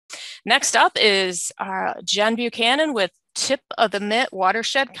Next up is Jen Buchanan with Tip of the Mitt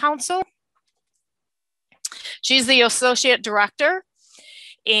Watershed Council. She's the Associate Director,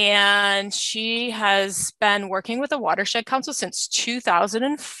 and she has been working with the Watershed Council since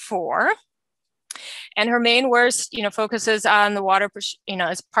 2004. And her main work, focuses on the water,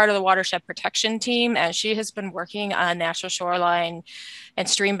 as part of the watershed protection team. And she has been working on natural shoreline and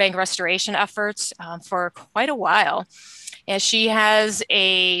stream bank restoration efforts for quite a while. And she has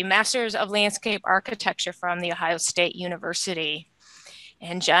a Master's of Landscape Architecture from The Ohio State University.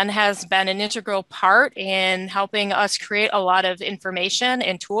 And Jen has been an integral part in helping us create a lot of information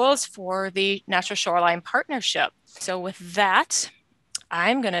and tools for the Natural Shoreline Partnership. So with that,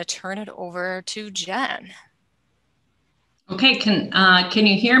 I'm going to turn it over to Jen. Okay, can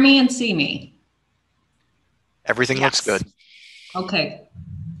you hear me and see me? Everything looks good. Okay,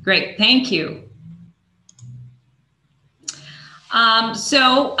 great, thank you.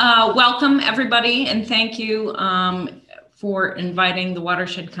 Welcome everybody, and thank you for inviting the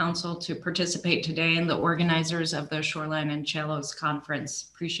Watershed Council to participate today, and the organizers of the Shoreline and Shallows Conference.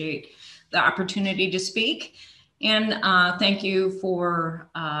 Appreciate the opportunity to speak. And thank you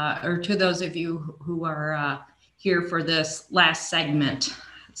to those of you who are here for this last segment.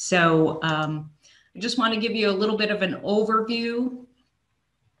 So I just want to give you a little bit of an overview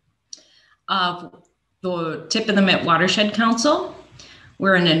of the Tip of the Mitt Watershed Council.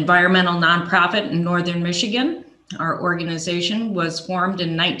 We're an environmental nonprofit in Northern Michigan. Our organization was formed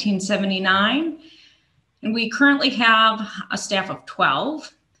in 1979, and we currently have a staff of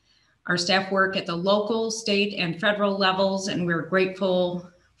 12. Our staff work at the local, state, and federal levels, and we're grateful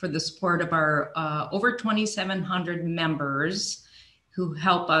for the support of our over 2,700 members who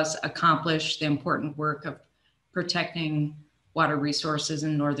help us accomplish the important work of protecting water resources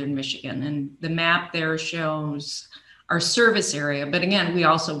in Northern Michigan. And the map there shows our service area, but again, we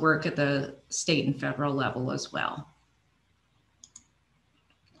also work at the state and federal level as well.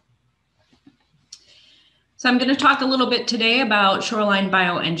 So I'm going to talk a little bit today about shoreline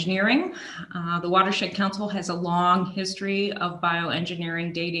bioengineering. The Watershed Council has a long history of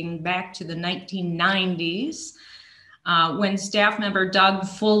bioengineering dating back to the 1990s, when staff member Doug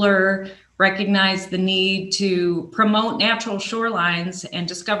Fuller recognized the need to promote natural shorelines and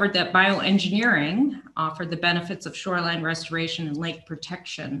discovered that bioengineering offered the benefits of shoreline restoration and lake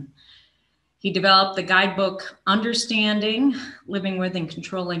protection. He developed the guidebook Understanding Living with and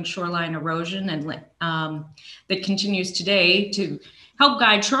Controlling Shoreline Erosion, and that continues today to help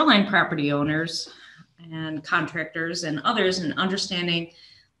guide shoreline property owners and contractors and others in understanding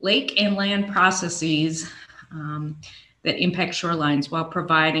lake and land processes that impact shorelines, while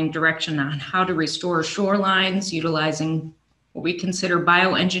providing direction on how to restore shorelines utilizing what we consider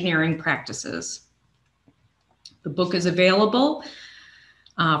bioengineering practices. The book is available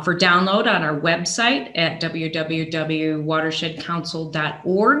for download on our website at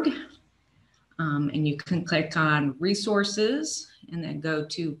www.watershedcouncil.org. And you can click on resources and then go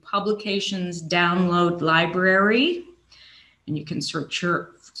to publications, download library, and you can search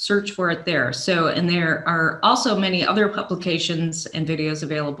for it there. So, and there are also many other publications and videos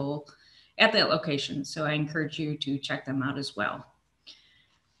available at that location. So I encourage you to check them out as well.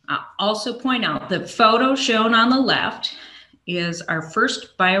 I'll also point out the photo shown on the left is our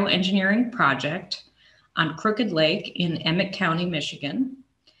first bioengineering project on Crooked Lake in Emmett County, Michigan,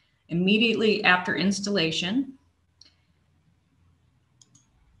 immediately after installation.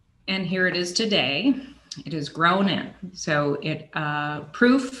 And here it is today. It is grown in. So it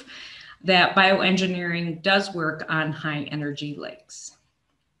proof that bioengineering does work on high energy lakes.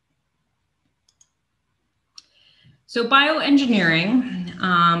 So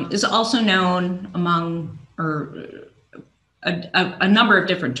bioengineering is also known among a number of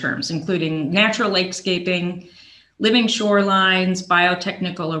different terms, including natural lakescaping, living shorelines,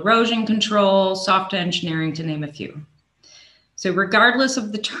 biotechnical erosion control, soft engineering, to name a few. So regardless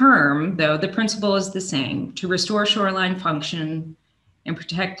of the term, though, the principle is the same: to restore shoreline function and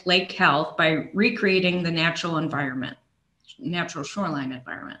protect lake health by recreating the natural environment, natural shoreline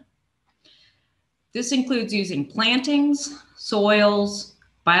environment. This includes using plantings, soils,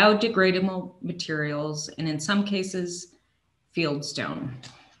 biodegradable materials, and in some cases, fieldstone.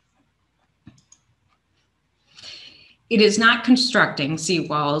 It is not constructing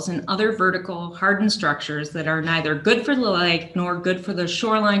seawalls and other vertical hardened structures that are neither good for the lake nor good for the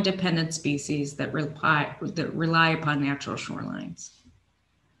shoreline dependent species that rely upon natural shorelines.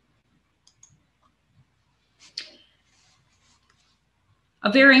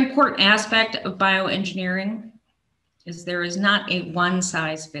 A very important aspect of bioengineering is there is not a one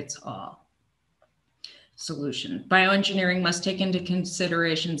size fits all. solution. Bioengineering must take into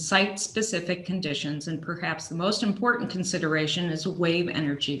consideration site-specific conditions, and perhaps the most important consideration is wave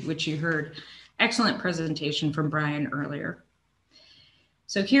energy, which you heard excellent presentation from Brian earlier.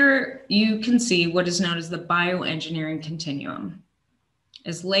 So here you can see what is known as the bioengineering continuum.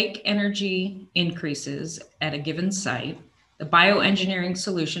 As lake energy increases at a given site, the bioengineering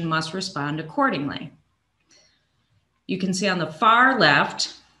solution must respond accordingly. You can see on the far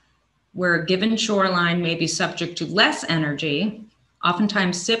left where a given shoreline may be subject to less energy,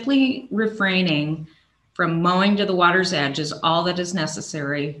 oftentimes simply refraining from mowing to the water's edge is all that is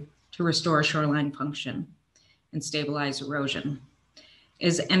necessary to restore shoreline function and stabilize erosion.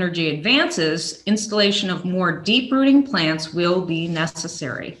 As energy advances, installation of more deep-rooting plants will be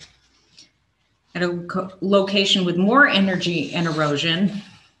necessary. At a location with more energy and erosion,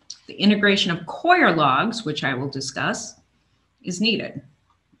 the integration of coir logs, which I will discuss, is needed.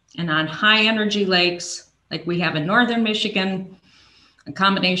 And on high energy lakes, like we have in northern Michigan, a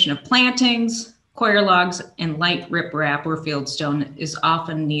combination of plantings, coir logs, and light riprap or fieldstone is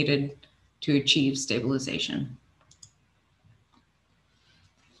often needed to achieve stabilization.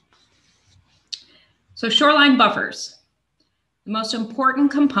 So shoreline buffers. The most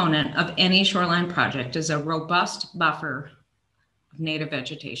important component of any shoreline project is a robust buffer of native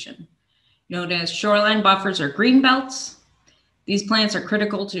vegetation. Known as shoreline buffers or green belts. These plants are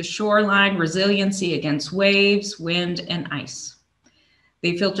critical to shoreline resiliency against waves, wind, and ice.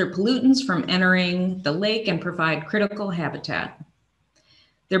 They filter pollutants from entering the lake and provide critical habitat.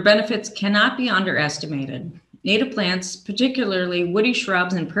 Their benefits cannot be underestimated. Native plants, particularly woody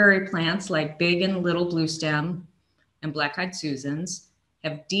shrubs and prairie plants like big and little bluestem and black-eyed Susans,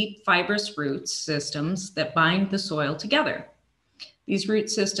 have deep fibrous root systems that bind the soil together. These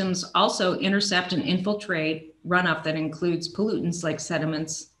root systems also intercept and infiltrate runoff that includes pollutants like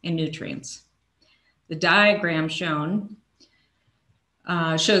sediments and nutrients. The diagram shown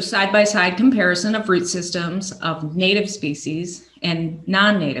shows side-by-side comparison of root systems of native species and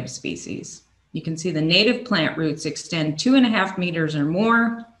non-native species. You can see the native plant roots extend 2.5 meters or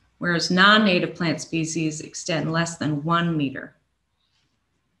more, whereas non-native plant species extend less than 1 meter.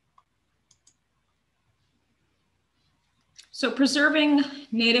 So preserving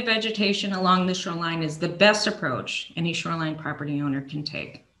native vegetation along the shoreline is the best approach any shoreline property owner can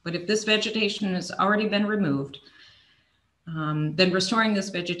take. But if this vegetation has already been removed, then restoring this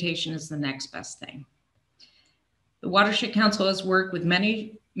vegetation is the next best thing. The Watershed Council has worked with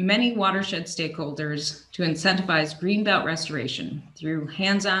many watershed stakeholders to incentivize greenbelt restoration through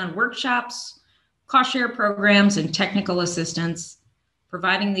hands-on workshops, cost share programs, and technical assistance.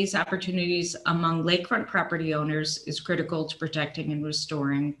 Providing these opportunities among lakefront property owners is critical to protecting and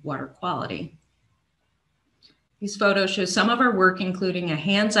restoring water quality. These photos show some of our work, including a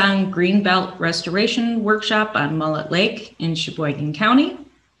hands-on greenbelt restoration workshop on Mullet Lake in Sheboygan County,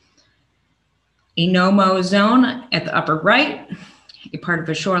 a no-mow zone at the upper right, a part of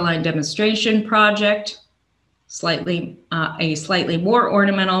a shoreline demonstration project, a slightly more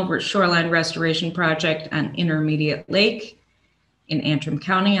ornamental shoreline restoration project on Intermediate Lake in Antrim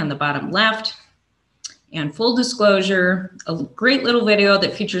County on the bottom left. And full disclosure, a great little video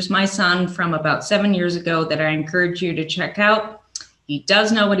that features my son from about 7 years ago that I encourage you to check out. He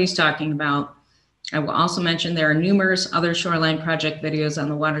does know what he's talking about. I will also mention there are numerous other shoreline project videos on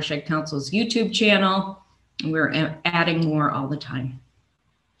the Watershed Council's YouTube channel, and we're adding more all the time.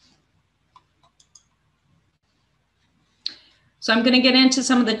 So I'm going to get into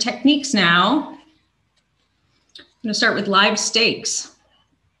some of the techniques now. I'm going to start with live stakes.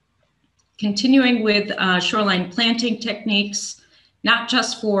 Continuing with shoreline planting techniques, not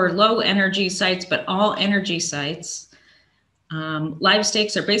just for low energy sites, but all energy sites. Live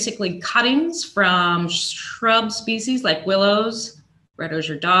stakes are basically cuttings from shrub species like willows, red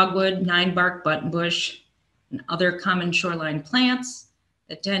osier dogwood, 9-bark buttonbush, and other common shoreline plants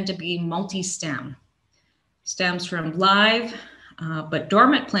that tend to be multi-stem. Stems from live, but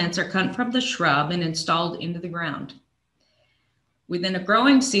dormant plants are cut from the shrub and installed into the ground. Within a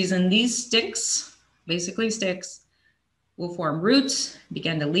growing season, these sticks, basically sticks, will form roots,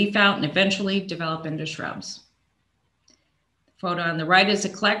 begin to leaf out, and eventually develop into shrubs. The photo on the right is a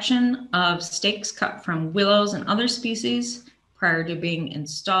collection of stakes cut from willows and other species prior to being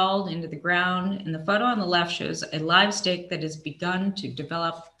installed into the ground. And the photo on the left shows a live stake that has begun to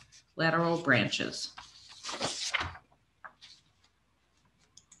develop lateral branches.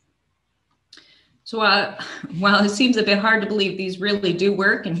 So while it seems a bit hard to believe, these really do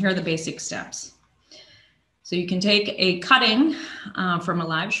work, and here are the basic steps. So you can take a cutting from a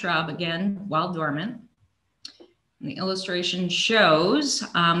live shrub, again, while dormant. And the illustration shows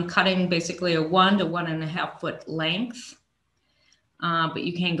cutting basically a 1 to 1.5 foot length, but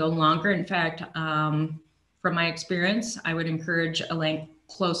you can go longer. In fact, from my experience, I would encourage a length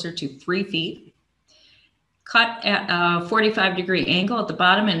closer to 3 feet. Cut at a 45-degree angle at the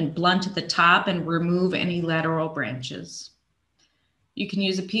bottom and blunt at the top and remove any lateral branches. You can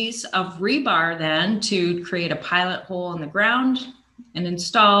use a piece of rebar then to create a pilot hole in the ground and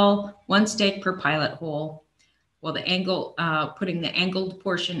install 1 stake per pilot hole while the angle, putting the angled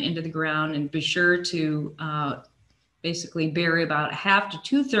portion into the ground, and be sure to basically bury about 1/2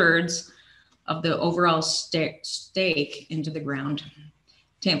 to 2/3 of the overall stake into the ground.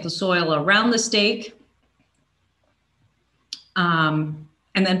 Tamp the soil around the stake, and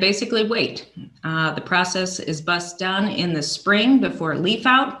then basically wait. The process is best done in the spring before leaf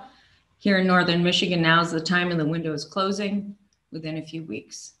out. Here in northern Michigan, now is the time and the window is closing within a few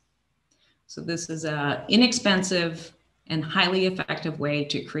weeks. So this is an inexpensive and highly effective way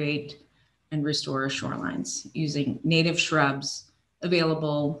to create and restore shorelines using native shrubs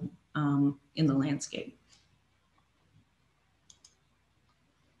available in the landscape.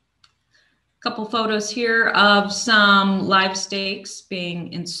 Couple photos here of some live stakes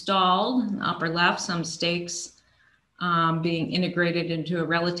being installed. In the upper left, some stakes being integrated into a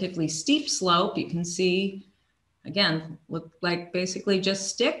relatively steep slope. You can see, again, look like basically just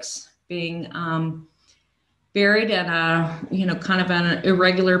sticks being buried in a, kind of an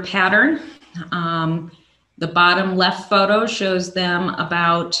irregular pattern. The bottom left photo shows them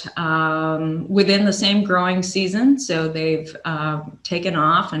about within the same growing season. So they've taken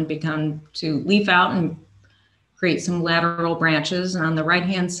off and begun to leaf out and create some lateral branches. And on the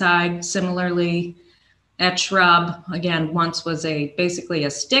right-hand side, similarly, that shrub, again, once was basically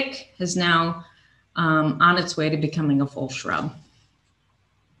a stick, is now on its way to becoming a full shrub.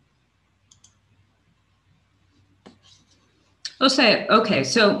 Okay,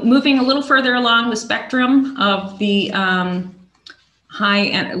 so moving a little further along the spectrum of the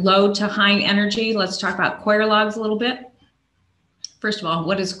low to high energy, let's talk about coir logs a little bit. First of all,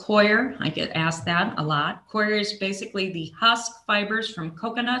 what is coir? I get asked that a lot. Coir is basically the husk fibers from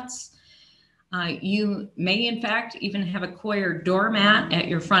coconuts. You may, in fact, even have a coir doormat at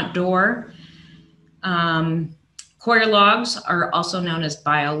your front door. Coir logs are also known as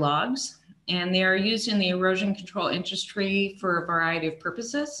biologs, and they are used in the erosion control industry for a variety of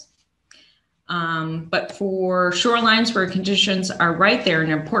purposes. But for shorelines where conditions are right, they're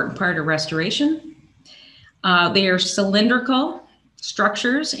an important part of restoration. They are cylindrical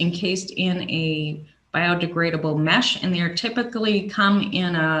structures encased in a biodegradable mesh, and they are typically come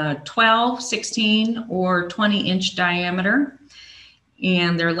in a 12, 16, or 20-inch diameter,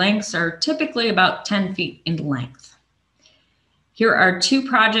 and their lengths are typically about 10 feet in length. Here are 2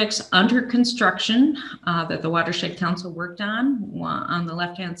 projects under construction that the Watershed Council worked on. On the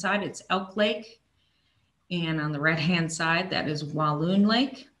left-hand side, it's Elk Lake, and on the right-hand side, that is Walloon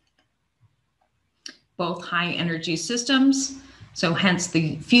Lake. Both high energy systems, so hence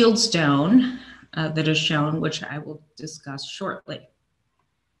the fieldstone that is shown, which I will discuss shortly.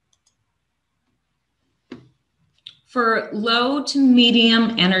 For low to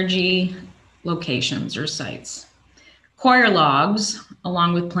medium energy locations or sites, coir logs,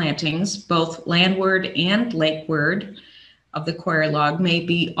 along with plantings, both landward and lakeward of the coir log, may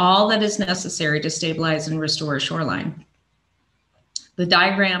be all that is necessary to stabilize and restore a shoreline. The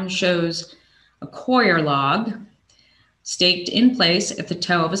diagram shows a coir log staked in place at the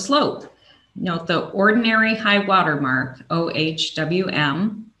toe of a slope. Note the ordinary high water mark,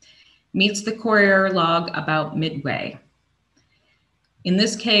 OHWM, meets the coir log about midway. In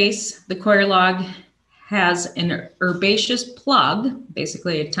this case, the coir log has an herbaceous plug,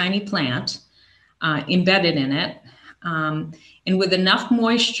 basically a tiny plant, embedded in it. And with enough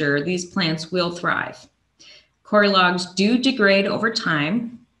moisture, these plants will thrive. Coir logs do degrade over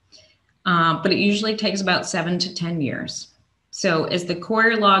time, but it usually takes about 7 to 10 years. So as the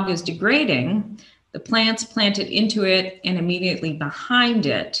coir log is degrading, the plants planted into it and immediately behind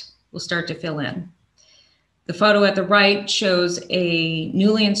it will start to fill in. The photo at the right shows a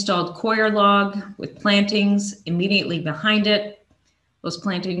newly installed coir log with plantings immediately behind it. Those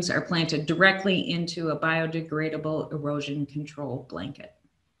plantings are planted directly into a biodegradable erosion control blanket.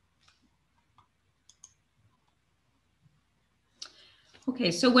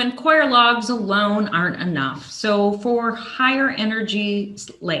 Okay, so when coir logs alone aren't enough, so for higher energy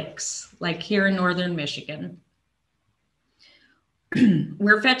lakes, like here in northern Michigan,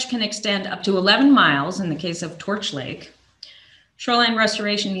 where fetch can extend up to 11 miles in the case of Torch Lake, shoreline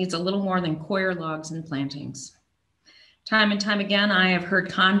restoration needs a little more than coir logs and plantings. Time and time again, I have heard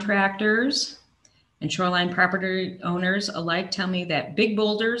contractors And shoreline property owners alike tell me that big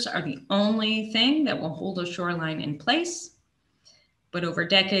boulders are the only thing that will hold a shoreline in place. But over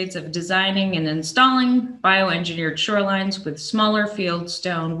decades of designing and installing bioengineered shorelines with smaller field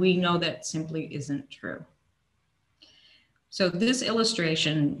stone, we know that simply isn't true. So this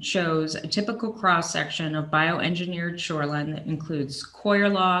illustration shows a typical cross-section of bioengineered shoreline that includes coir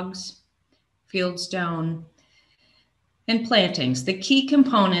logs, fieldstone, and plantings. The key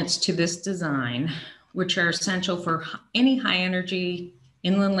components to this design, which are essential for any high-energy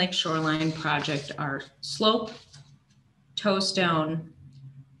inland lake shoreline project, are slope, toe stone,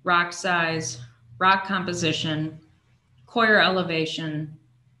 rock size, rock composition, coir elevation,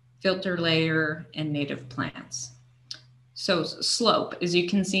 filter layer, and native plants. So slope, as you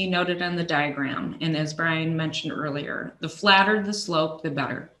can see noted on the diagram, and as Brian mentioned earlier, the flatter the slope, the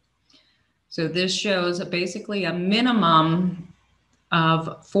better. So this shows basically a minimum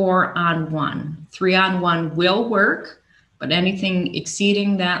of 4-on-1. 3-on-1 will work, but anything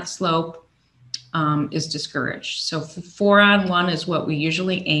exceeding that slope is discouraged. So 4-on-1 is what we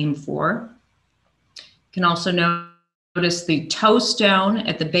usually aim for. You can also notice the toe stone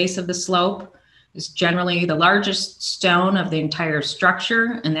at the base of the slope is generally the largest stone of the entire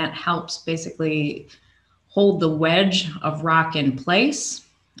structure, and that helps basically hold the wedge of rock in place.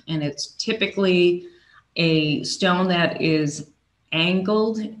 And it's typically a stone that is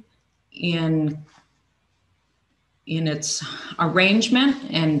angled in its arrangement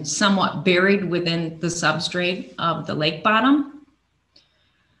and somewhat buried within the substrate of the lake bottom.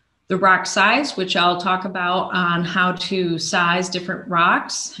 The rock size, which I'll talk about on how to size different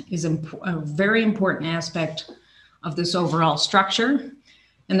rocks, is a very important aspect of this overall structure.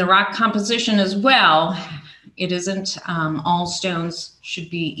 And the rock composition as well. It isn't all stones should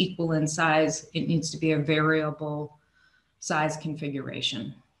be equal in size. It needs to be a variable size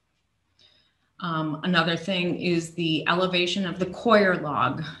configuration. Another thing is the elevation of the coir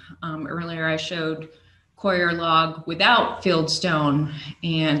log. Earlier I showed coir log without fieldstone,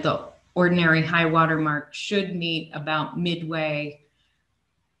 and the ordinary high water mark should meet about midway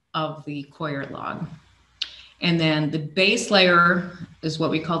of the coir log. And then the base layer is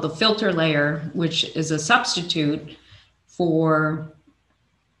what we call the filter layer, which is a substitute for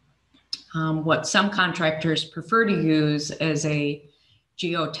what some contractors prefer to use as a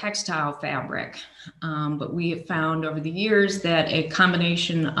geotextile fabric. But we have found over the years that a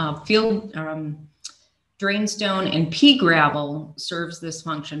combination of field drainstone and pea gravel serves this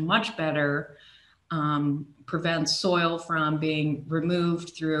function much better, prevents soil from being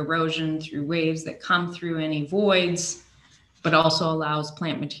removed through erosion, through waves that come through any voids, but also allows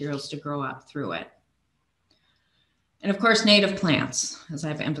plant materials to grow up through it. And of course, native plants, as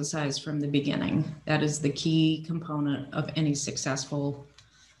I've emphasized from the beginning, that is the key component of any successful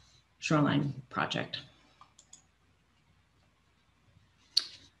shoreline project.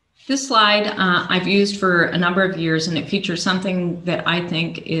 This slide I've used for a number of years, and it features something that I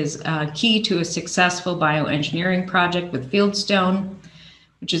think is key to a successful bioengineering project with fieldstone,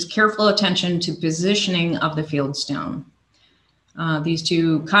 which is careful attention to positioning of the fieldstone. These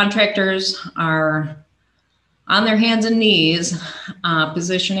two contractors are on their hands and knees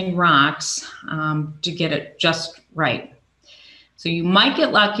positioning rocks to get it just right. So you might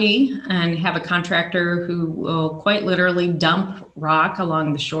get lucky and have a contractor who will quite literally dump rock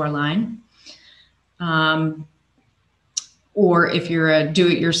along the shoreline. Or if you're a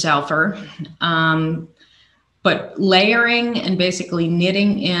do-it-yourselfer. But layering and basically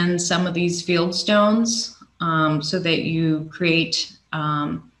knitting in some of these fieldstones so that you create,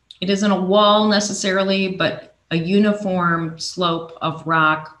 it isn't a wall necessarily, but a uniform slope of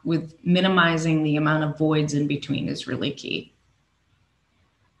rock with minimizing the amount of voids in between is really key.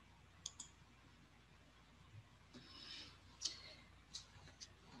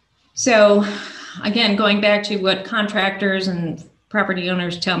 So again, going back to what contractors and property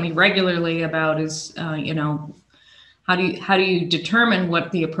owners tell me regularly about is, you know, how do you determine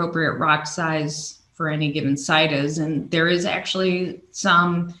what the appropriate rock size for any given site is? And there is actually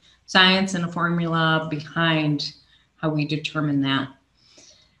some science and a formula behind how we determine that.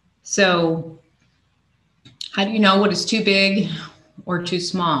 So how do you know what is too big or too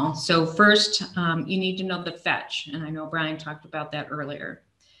small? So first, you need to know the fetch. And I know Brian talked about that earlier.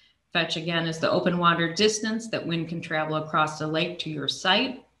 Fetch, again, is the open water distance that wind can travel across the lake to your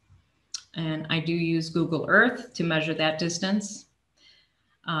site. And I do use Google Earth to measure that distance.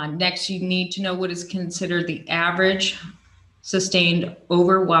 Next, you need to know what is considered the average sustained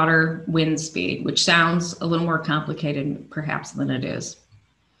over water wind speed, which sounds a little more complicated perhaps than it is.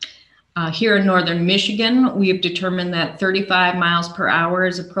 Here in northern Michigan, we have determined that 35 miles per hour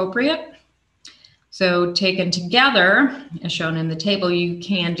is appropriate. So taken together, as shown in the table, you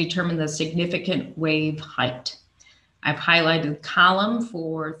can determine the significant wave height. I've highlighted the column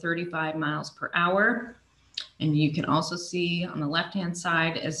for 35 miles per hour. And you can also see on the left-hand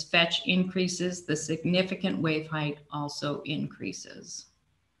side, as fetch increases, the significant wave height also increases.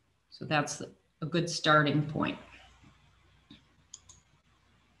 So that's a good starting point.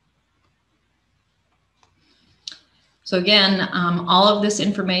 So again, all of this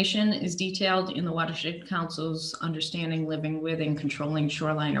information is detailed in the Watershed Council's Understanding Living with and Controlling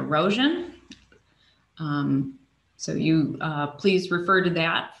Shoreline Erosion. So you please refer to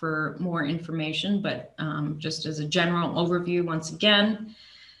that for more information, but just as a general overview, once again,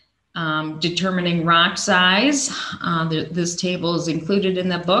 determining rock size. This table is included in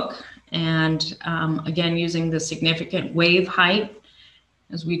the book. And again, using the significant wave height,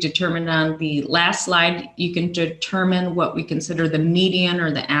 as we determined on the last slide, you can determine what we consider the median or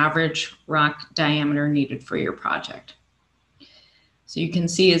the average rock diameter needed for your project. So you can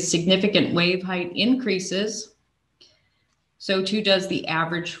see as significant wave height increases, so too does the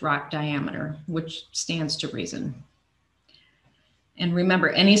average rock diameter, which stands to reason. And remember,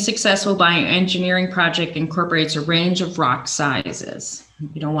 any successful bioengineering project incorporates a range of rock sizes.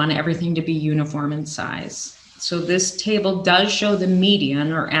 You don't want everything to be uniform in size. So this table does show the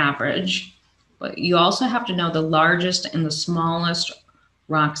median or average, but you also have to know the largest and the smallest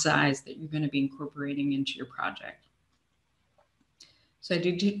rock size that you're going to be incorporating into your project. So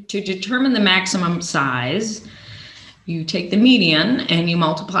to determine the maximum size, you take the median and you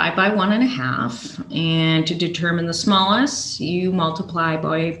multiply by 1.5, and to determine the smallest, you multiply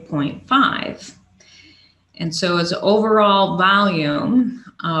by 0.5. And so as overall volume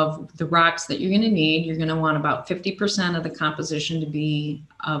of the rocks that you're going to need, you're going to want about 50% of the composition to be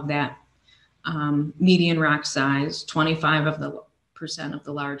of that median rock size, 25% of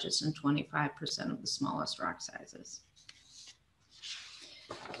the largest, and 25% of the smallest rock sizes.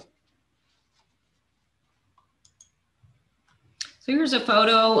 So here's a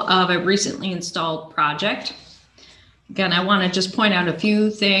photo of a recently installed project. Again, I want to just point out a few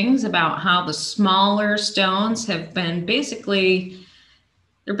things about how the smaller stones have been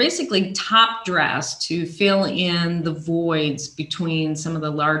they're basically top dressed to fill in the voids between some of the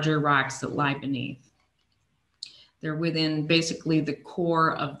larger rocks that lie beneath. They're within basically the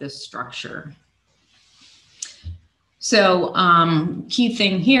core of this structure. So key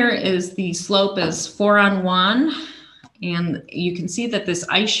thing here is the slope is 4-on-1. And you can see that this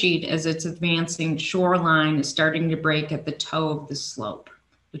ice sheet, as it's advancing, shoreline is starting to break at the toe of the slope,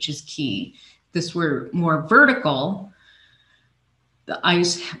 which is key. If this were more vertical, the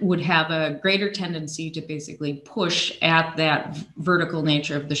ice would have a greater tendency to basically push at that vertical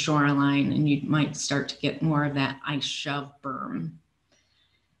nature of the shoreline, and you might start to get more of that ice shove berm.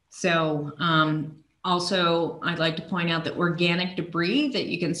 So also, I'd like to point out that organic debris that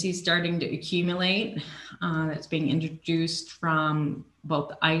you can see starting to accumulate, that's being introduced from both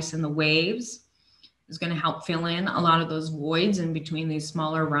the ice and the waves, is going to help fill in a lot of those voids in between these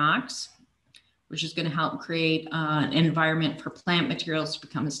smaller rocks, which is going to help create an environment for plant materials to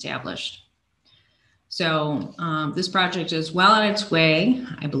become established. So this project is well on its way,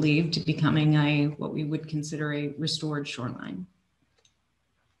 I believe, to becoming what we would consider a restored shoreline.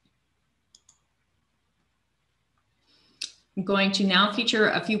 I'm going to now feature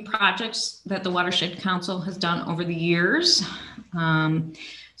a few projects that the Watershed Council has done over the years.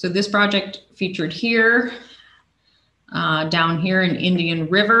 So this project featured here, down here in Indian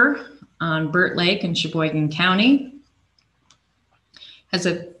River on Burt Lake in Sheboygan County, has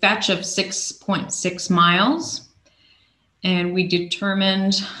a fetch of 6.6 miles. And we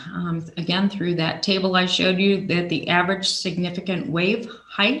determined, again, through that table I showed you, that the average significant wave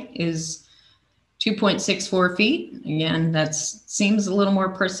height is 2.64 feet. Again, that seems a little more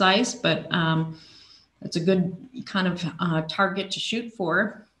precise, but that's a good kind of target to shoot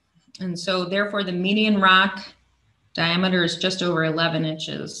for. And so therefore the median rock diameter is just over 11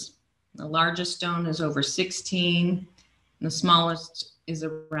 inches. The largest stone is over 16, and the smallest is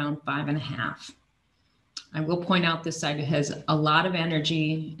around 5.5. I will point out this site has a lot of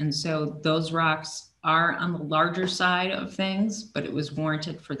energy, and so those rocks are on the larger side of things, but it was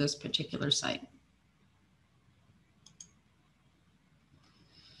warranted for this particular site.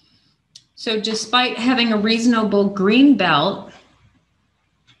 So despite having a reasonable green belt,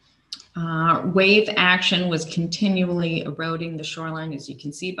 wave action was continually eroding the shoreline, as you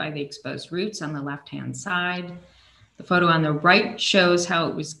can see by the exposed roots on the left-hand side. The photo on the right shows how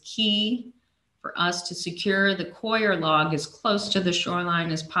it was key for us to secure the coir log as close to the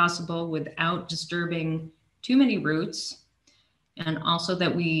shoreline as possible without disturbing too many roots, and also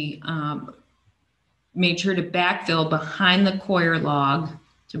that we made sure to backfill behind the coir log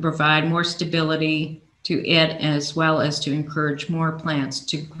to provide more stability to it, as well as to encourage more plants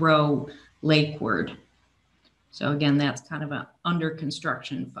to grow lakeward. So again, that's kind of an under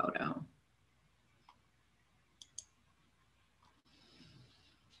construction photo.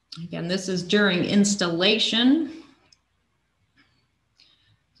 Again, this is during installation.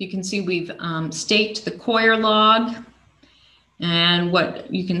 You can see we've staked the coir log, and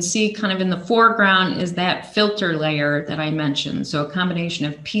what you can see kind of in the foreground is that filter layer that I mentioned. So a combination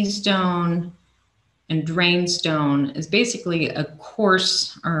of pea stone and drain stone is basically a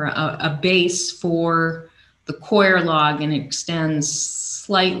course or a base for the coir log, and extends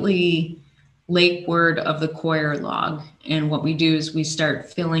slightly lakeward of the coir log. And what we do is we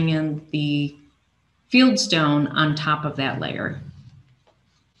start filling in the field stone on top of that layer.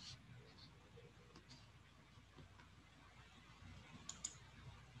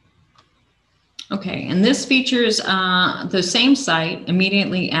 Okay, and this features the same site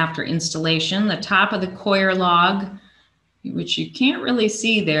immediately after installation. The top of the coir log, which you can't really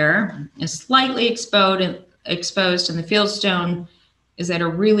see there, is slightly exposed, and the field stone is at a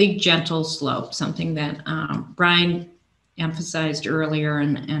really gentle slope, something that Brian emphasized earlier,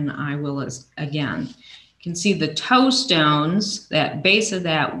 and I will again. You can see the toe stones, that base of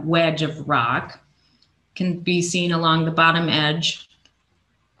that wedge of rock, can be seen along the bottom edge.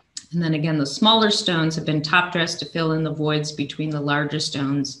 And then again, the smaller stones have been top dressed to fill in the voids between the larger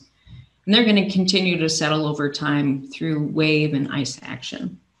stones. And they're going to continue to settle over time through wave and ice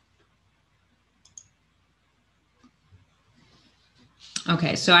action.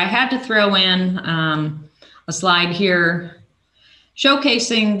 Okay, so I had to throw in a slide here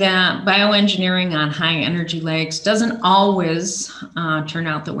showcasing that bioengineering on high energy lakes doesn't always turn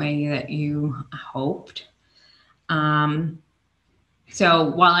out the way that you hoped. So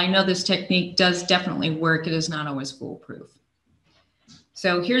while I know this technique does definitely work, it is not always foolproof.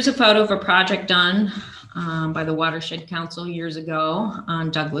 So here's a photo of a project done by the Watershed Council years ago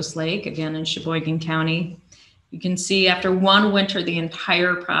on Douglas Lake, again in Sheboygan County. You can see after one winter, the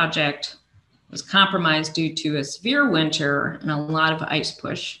entire project was compromised due to a severe winter and a lot of ice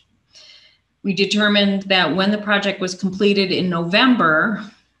push. We determined that when the project was completed in November,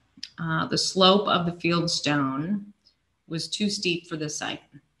 the slope of the field stone was too steep for the site.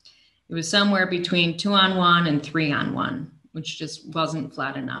 It was somewhere between 2-on-1 and 3-on-1, which just wasn't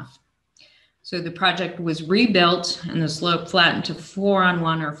flat enough. So the project was rebuilt and the slope flattened to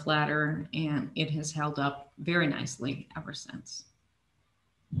 4-on-1 or flatter, and it has held up very nicely ever since.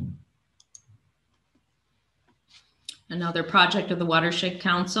 Another project of the Watershed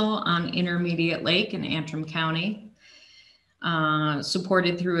Council on Intermediate Lake in Antrim County,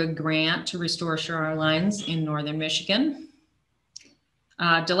 supported through a grant to restore shorelines in northern Michigan.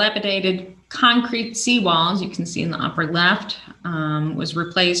 Dilapidated concrete seawalls, you can see in the upper left, was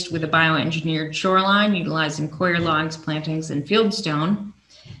replaced with a bioengineered shoreline utilizing coir logs, plantings, and fieldstone.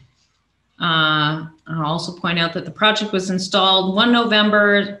 I'll also point out that the project was installed 1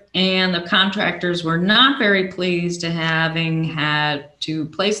 November, and the contractors were not very pleased to having had to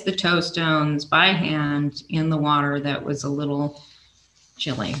place the toe stones by hand in the water that was a little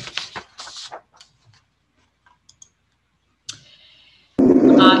chilly.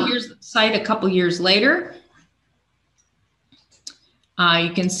 Here's the site a couple years later.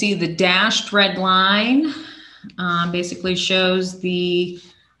 You can see the dashed red line basically shows the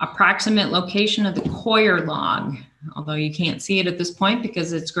approximate location of the coir log, although you can't see it at this point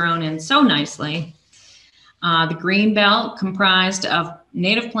because it's grown in so nicely. The green belt, comprised of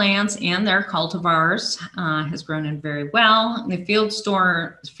native plants and their cultivars, has grown in very well. And the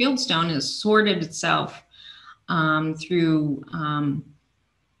fieldstone has sorted itself through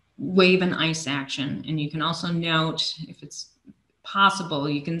wave and ice action. And you can also note, if it's possible,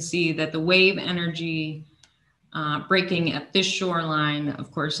 you can see that the wave energy breaking at this shoreline,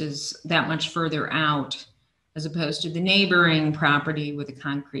 of course, is that much further out as opposed to the neighboring property with a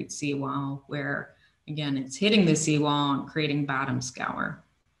concrete seawall where, again, it's hitting the seawall and creating bottom scour.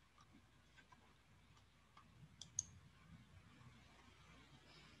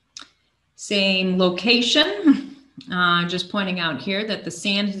 Same location. Just pointing out here that the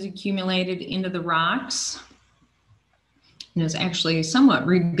sand has accumulated into the rocks and has actually somewhat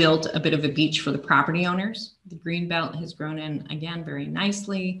rebuilt a bit of a beach for the property owners. The green belt has grown in, again, very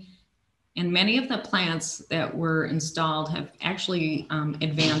nicely. And many of the plants that were installed have actually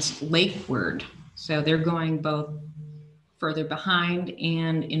advanced lakeward. So they're going both further behind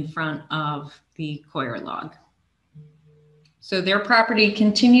and in front of the coir log. So their property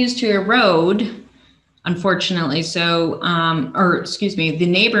continues to erode unfortunately. So, or excuse me, the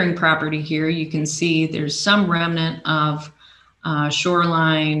neighboring property here, you can see there's some remnant of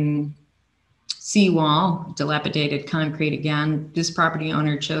shoreline seawall, dilapidated concrete again. This property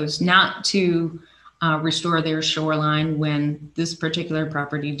owner chose not to restore their shoreline when this particular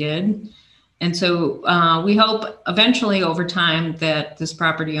property did. And so we hope eventually over time that this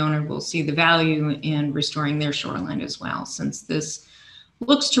property owner will see the value in restoring their shoreline as well, since this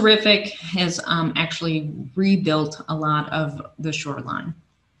looks terrific, has actually rebuilt a lot of the shoreline.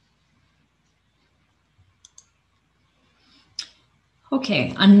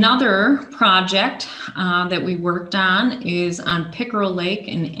 Okay, another project that we worked on is on Pickerel Lake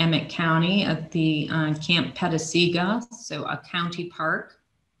in Emmett County at the Camp Petasiga, so a county park.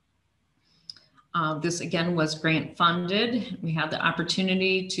 This again was grant funded. We had the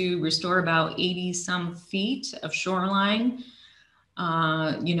opportunity to restore about 80 some feet of shoreline.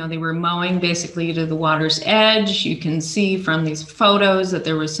 You know, they were mowing basically to the water's edge. You can see from these photos that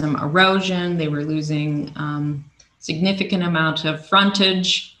there was some erosion. They were losing significant amount of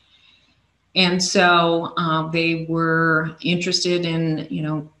frontage. And so they were interested in, you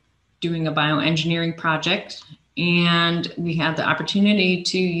know, doing a bioengineering project. And we had the opportunity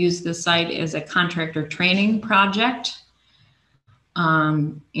to use the site as a contractor training project.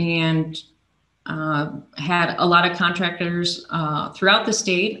 Had a lot of contractors throughout the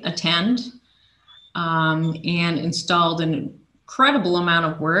state attend and installed an incredible amount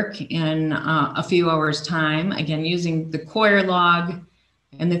of work in a few hours time, again, using the coir log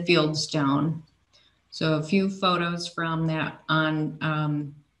and the field stone. So a few photos from that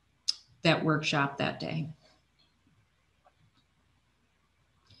on that workshop that day.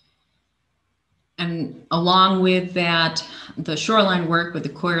 And along with that, the shoreline work with the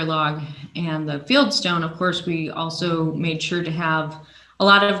coir log and the field stone, of course, we also made sure to have a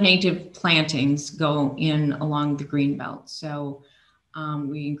lot of native plantings go in along the green belt. So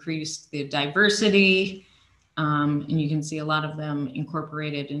we increased the diversity, and you can see a lot of them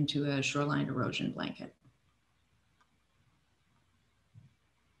incorporated into a shoreline erosion blanket.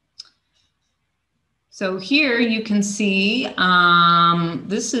 So here you can see,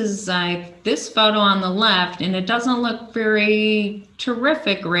 this is this photo on the left, and it doesn't look very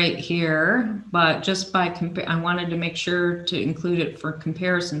terrific right here, but just by I wanted to make sure to include it for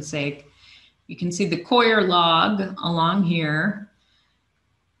comparison's sake. You can see the coir log along here,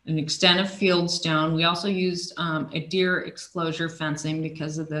 an extent of field stone. We also used a deer exclosure fencing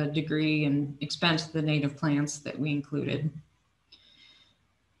because of the degree and expense of the native plants that we included.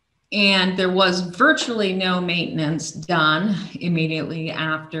 And there was virtually no maintenance done immediately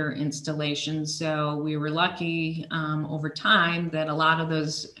after installation. So we were lucky over time that a lot of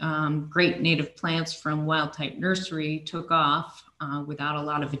those great native plants from Wild Type Nursery took off without a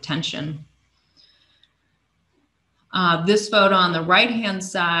lot of attention. This photo on the right-hand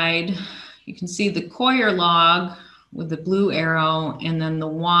side, you can see the coir log with the blue arrow and then the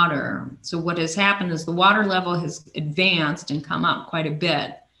water. So what has happened is the water level has advanced and come up quite a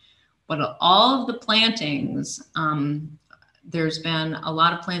bit. But all of the plantings, there's been a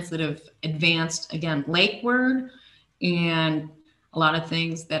lot of plants that have advanced, again, lakeward, and a lot of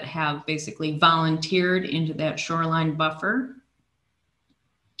things that have basically volunteered into that shoreline buffer.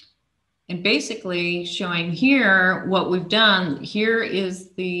 And basically showing here what we've done, here is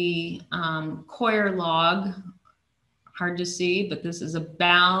the coir log, hard to see, but this is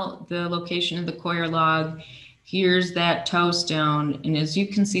about the location of the coir log. Here's that toe stone. And as you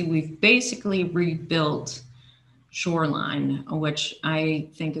can see, we've basically rebuilt shoreline, which I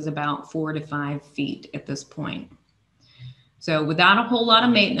think is about 4 to 5 feet at this point. So without a whole lot of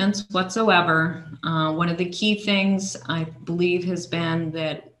maintenance whatsoever, one of the key things I believe has been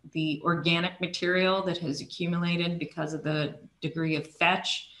that the organic material that has accumulated because of the degree of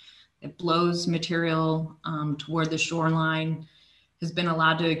fetch that blows material toward the shoreline has been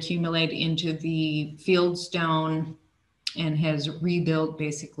allowed to accumulate into the field stone and has rebuilt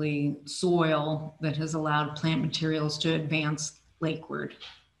basically soil that has allowed plant materials to advance lakeward.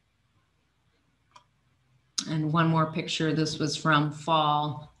 And one more picture, this was from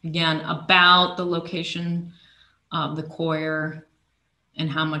fall, again, about the location of the coir and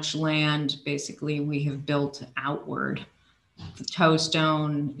how much land basically we have built outward. The toe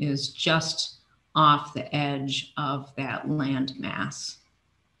stone is just off the edge of that land mass.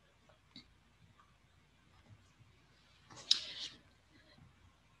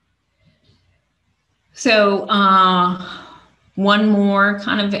 So one more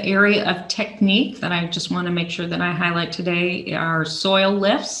kind of area of technique that I just want to make sure that I highlight today are soil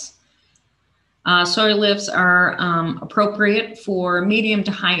lifts. Soil lifts are appropriate for medium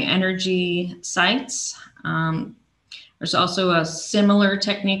to high energy sites. There's also a similar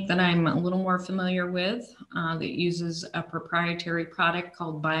technique that I'm a little more familiar with that uses a proprietary product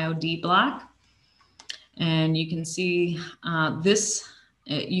called Bio-D-Block. And you can see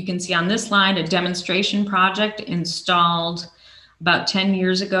you can see on this slide a demonstration project installed about 10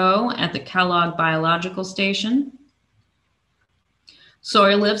 years ago at the Kellogg Biological Station.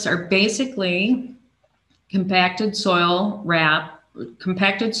 Soil lifts are basically compacted soils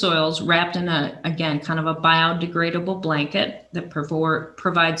wrapped in again, kind of a biodegradable blanket that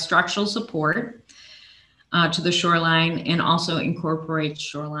provides structural support to the shoreline and also incorporates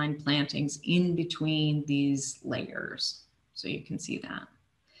shoreline plantings in between these layers. So you can see that.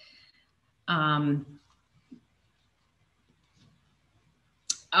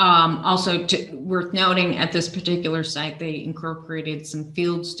 Also worth noting, at this particular site, they incorporated some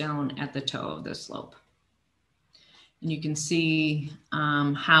fieldstone at the toe of the slope. And you can see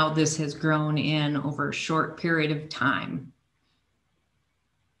how this has grown in over a short period of time.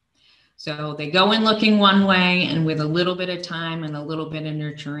 So they go in looking one way, and with a little bit of time and a little bit of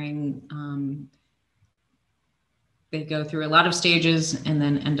nurturing, they go through a lot of stages and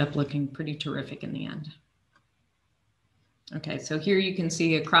then end up looking pretty terrific in the end. Okay, so here you can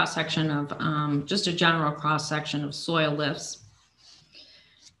see a cross-section of just a general cross-section of soil lifts.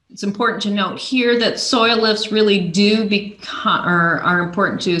 It's important to note here that soil lifts really do are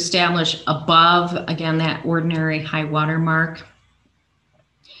important to establish above, again, that ordinary high water mark.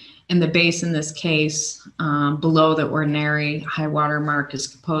 And the base in this case, below the ordinary high water mark, is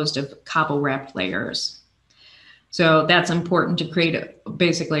composed of cobble wrapped layers. So that's important to create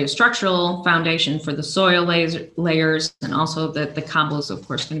basically a structural foundation for the soil layers, and also that the cobble is, of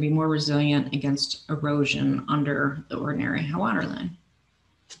course, going to be more resilient against erosion under the ordinary high water line.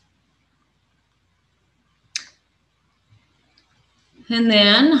 And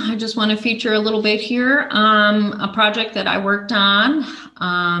then I just want to feature a little bit here a project that I worked on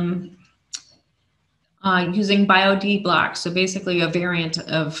using Bio-D-Block. So basically a variant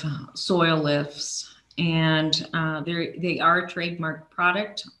of soil lifts. And they are a trademark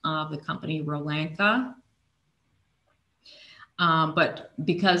product of the company Rolanka. But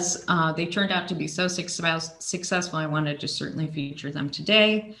because they turned out to be so successful, I wanted to certainly feature them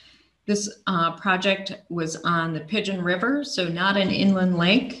today. This project was on the Pigeon River, so not an inland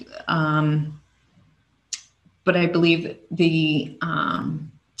lake, but I believe the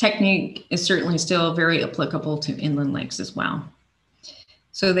technique is certainly still very applicable to inland lakes as well.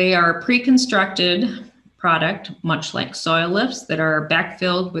 So they are a pre-constructed product, much like soil lifts, that are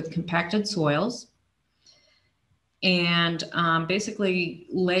backfilled with compacted soils and basically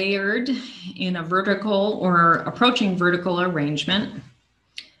layered in a vertical or approaching vertical arrangement.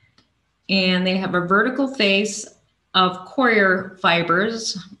 And they have a vertical face of coir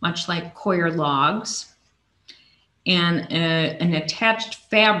fibers, much like coir logs, and an attached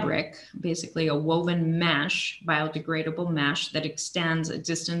fabric, basically a woven mesh, biodegradable mesh that extends a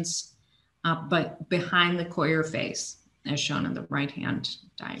distance but behind the coir face, as shown in the right-hand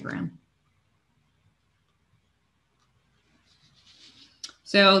diagram.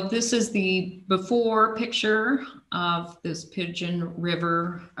 So this is the before picture of this Pigeon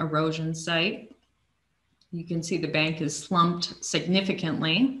River erosion site. You can see the bank is slumped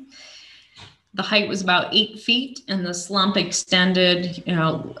significantly. The height was about 8 feet, and the slump extended,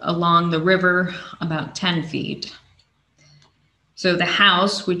 along the river about 10 feet. So the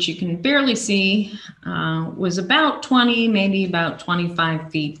house, which you can barely see, was about 20, maybe about 25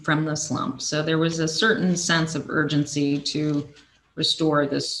 feet from the slump. So there was a certain sense of urgency to restore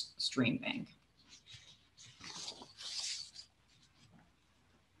this stream bank.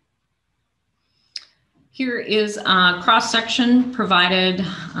 Here is a cross-section provided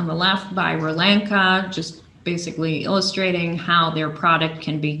on the left by Rolanka, just basically illustrating how their product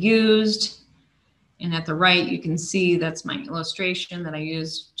can be used. And at the right, you can see that's my illustration that I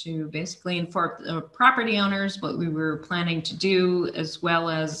used to basically inform the property owners what we were planning to do, as well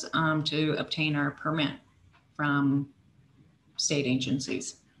as to obtain our permit from state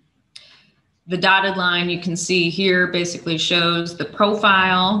agencies. The dotted line you can see here basically shows the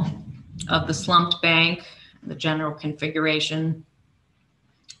profile of the slumped bank, the general configuration,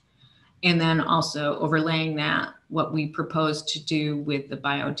 and then also overlaying that, what we propose to do with the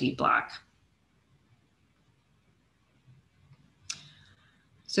Bio-D-Block.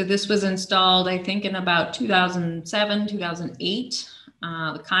 So this was installed, I think, in about 2007, 2008.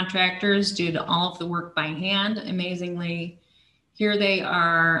 The contractors did all of the work by hand, amazingly. Here they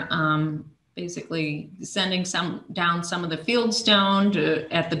are basically sending down some of the fieldstone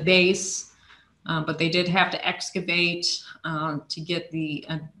at the base but they did have to excavate to get the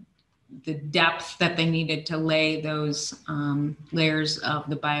depth that they needed to lay those layers of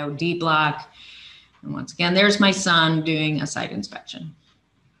the Bio-D block. And once again, there's my son doing a site inspection.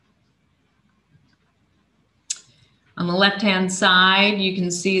 On the left-hand side, you can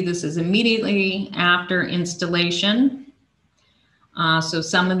see this is immediately after installation. So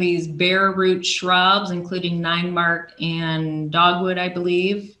some of these bare root shrubs, including ninebark and dogwood, I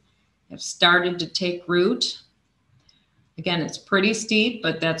believe, have started to take root. Again, it's pretty steep,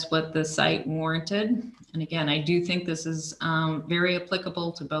 but that's what the site warranted. And again, I do think this is very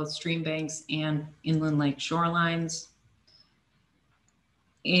applicable to both stream banks and inland lake shorelines.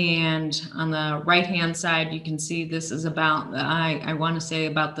 And on the right-hand side, you can see this is about, I want to say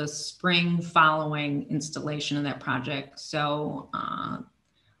about the spring following installation of that project. So a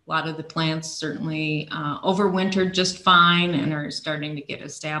lot of the plants certainly overwintered just fine and are starting to get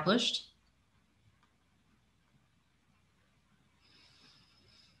established.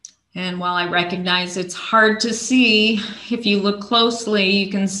 And while I recognize it's hard to see, if you look closely,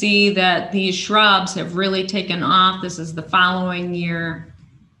 you can see that these shrubs have really taken off. This is the following year.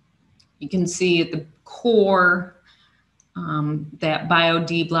 You can see at the core, that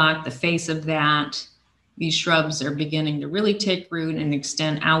Bio-D block, the face of that, these shrubs are beginning to really take root and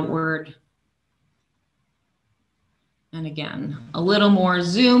extend outward. And again, a little more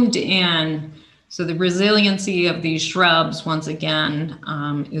zoomed in. So the resiliency of these shrubs, once again,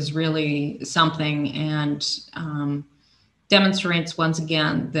 is really something, and demonstrates once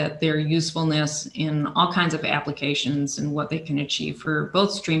again that their usefulness in all kinds of applications and what they can achieve for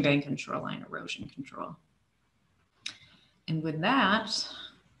both stream bank and shoreline erosion control. And with that,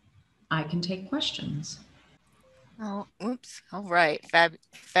 I can take questions. Oh, oops. All right.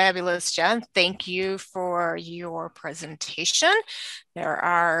 Fabulous, Jen. Thank you for your presentation. There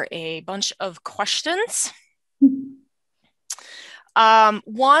are a bunch of questions.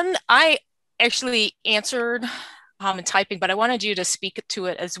 One I actually answered in typing, but I wanted you to speak to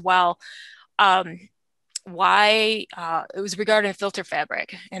it as well. Why it was regarding filter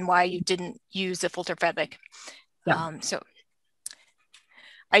fabric and why you didn't use the filter fabric. Yeah. So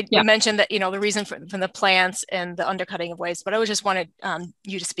I mentioned that, the reason from the plants and the undercutting of waste, but I just wanted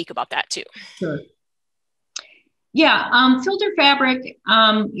you to speak about that too. Sure. Yeah, filter fabric,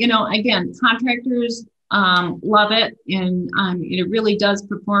 again, contractors love it, and it really does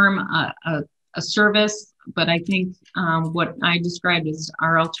perform a service, but I think what I described as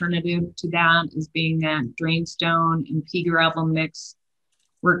our alternative to that is being that drainstone and pea gravel mix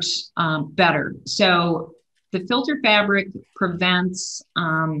works better. So the filter fabric prevents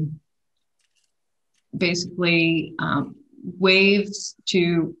basically waves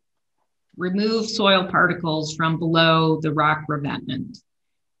to remove soil particles from below the rock revetment.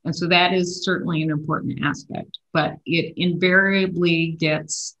 And so that is certainly an important aspect, but it invariably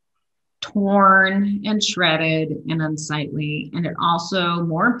gets torn and shredded and unsightly. And it also,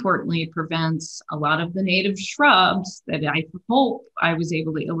 more importantly, prevents a lot of the native shrubs that I hope I was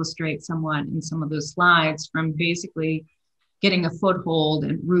able to illustrate somewhat in some of those slides from basically getting a foothold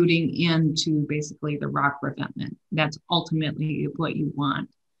and rooting into basically the rock revetment. That's ultimately what you want.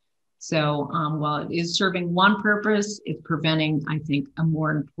 So while it is serving one purpose, it's preventing, I think, a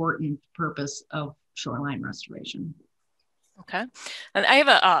more important purpose of shoreline restoration. Okay. And I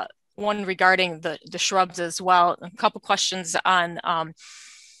have one regarding the shrubs as well. A couple questions on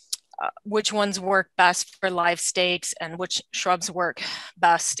which ones work best for live stakes and which shrubs work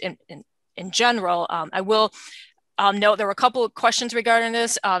best in general. I will note there were a couple of questions regarding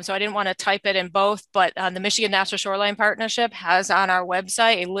this, so I didn't want to type it in both, but the Michigan Natural Shoreline Partnership has on our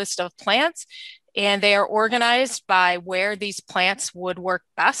website a list of plants, and they are organized by where these plants would work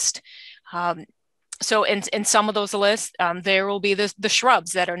best. So in some of those lists, there will be the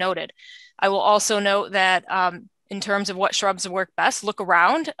shrubs that are noted. I will also note that in terms of what shrubs work best, look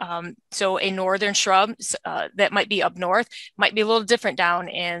around. So a northern shrub that might be up north might be a little different down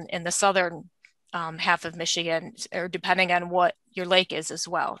in the southern half of Michigan, or depending on what your lake is as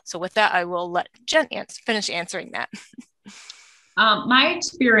well. So with that, I will let Jen finish answering that. My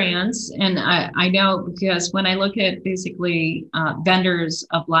experience, and I know because when I look at basically vendors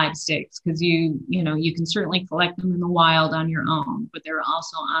of live stakes, because you can certainly collect them in the wild on your own, but there are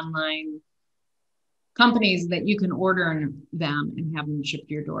also online companies that you can order them and have them shipped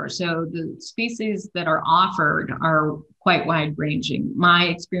to your door. So the species that are offered are quite wide ranging. My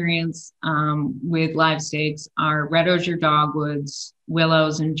experience with live stakes are red osier dogwoods,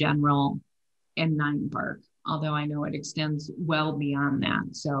 willows in general, and ninebark, although I know it extends well beyond that.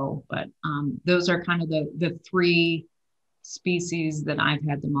 So, but those are kind of the three species that I've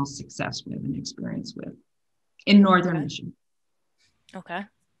had the most success with and experience with in northern Michigan. Okay.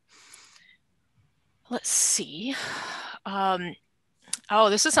 Let's see. Oh,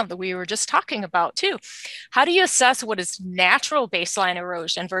 this is something we were just talking about too. How do you assess what is natural baseline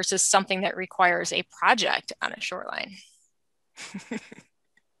erosion versus something that requires a project on a shoreline?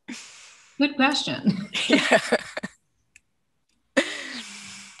 Good question. Yeah.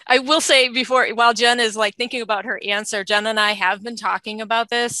 I will say before, while Jen is like thinking about her answer, Jen and I have been talking about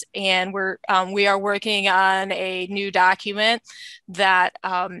this, and we are working on a new document that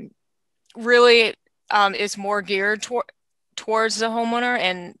really is more geared towards the homeowner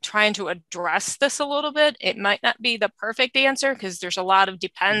and trying to address this a little bit. It might not be the perfect answer because there's a lot of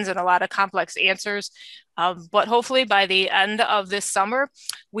depends and a lot of complex answers. But hopefully by the end of this summer,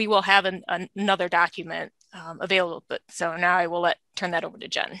 we will have another document available. But so now I will turn that over to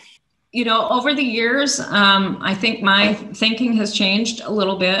Jen. You know, over the years, I think my thinking has changed a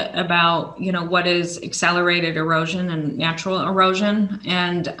little bit about, you know, what is accelerated erosion and natural erosion.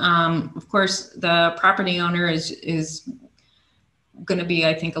 And of course, the property owner is going to be,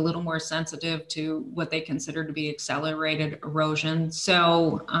 I think, a little more sensitive to what they consider to be accelerated erosion.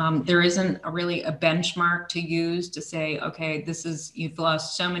 So there isn't really a benchmark to use to say, okay, this is, you've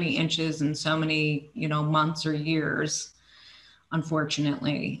lost so many inches in so many, you know, months or years,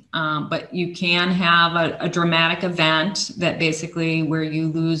 unfortunately. But you can have a dramatic event that basically where you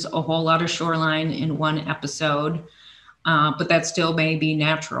lose a whole lot of shoreline in one episode, but that still may be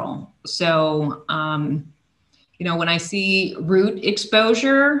natural. So, you know, when I see root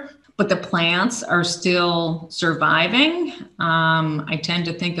exposure, but the plants are still surviving, I tend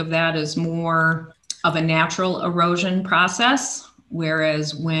to think of that as more of a natural erosion process.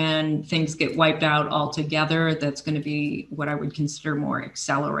 Whereas when things get wiped out altogether, that's going to be what I would consider more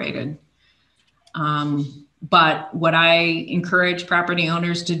accelerated. But what I encourage property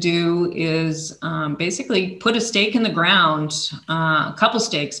owners to do is basically put a stake in the ground, a couple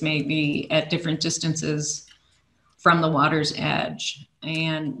stakes maybe at different distances from the water's edge,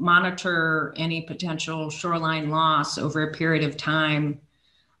 and monitor any potential shoreline loss over a period of time,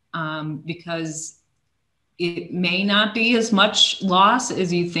 because it may not be as much loss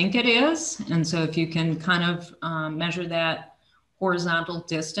as you think it is. And so if you can kind of measure that horizontal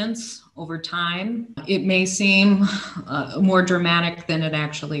distance over time, it may seem more dramatic than it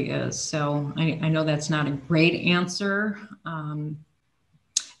actually is. So I know that's not a great answer.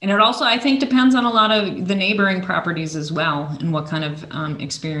 And it also, I think, depends on a lot of the neighboring properties as well and what kind of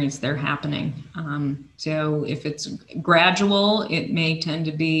experience they're happening. So if it's gradual, it may tend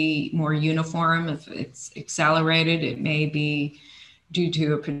to be more uniform. If it's accelerated, it may be due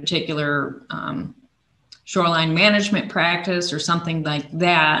to a particular shoreline management practice or something like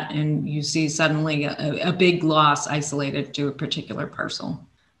that. And you see suddenly a big loss isolated to a particular parcel.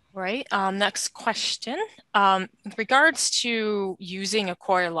 Right. Next question. With regards to using a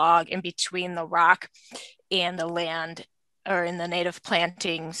core log in between the rock and the land or in the native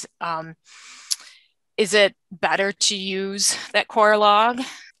plantings, is it better to use that core log?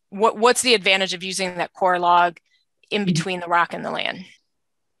 What's the advantage of using that core log in between the rock and the land?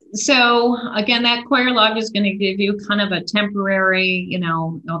 So again, that core log is going to give you kind of a temporary, you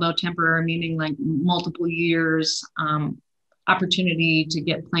know, although temporary meaning like multiple years, opportunity to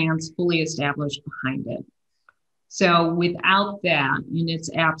get plants fully established behind it. So without that, in its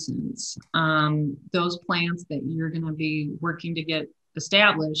absence, those plants that you're going to be working to get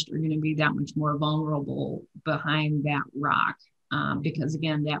established are going to be that much more vulnerable behind that rock, because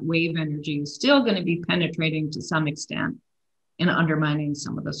again, that wave energy is still going to be penetrating to some extent and undermining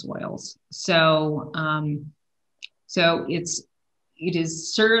some of the soils. So, it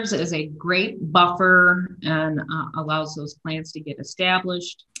serves as a great buffer and allows those plants to get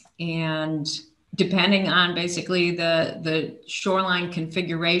established. And depending on basically the shoreline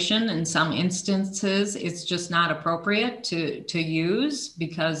configuration, in some instances, it's just not appropriate to use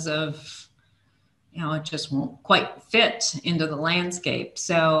because of, you know, it just won't quite fit into the landscape.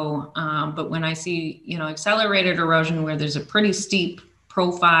 So, but when I see, you know, accelerated erosion where there's a pretty steep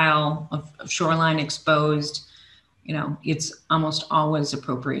profile of shoreline exposed, you know, it's almost always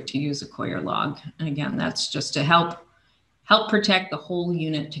appropriate to use a coir log. And again, that's just to help protect the whole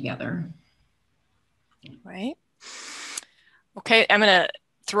unit together. Right. Okay, I'm going to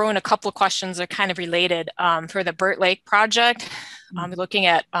throw in a couple of questions that are kind of related. For the Burt Lake project, looking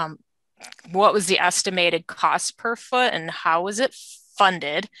at what was the estimated cost per foot and how was it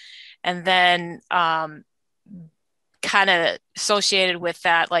funded? And then kind of associated with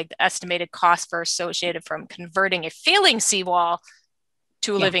that, like the estimated cost for associated from converting a failing seawall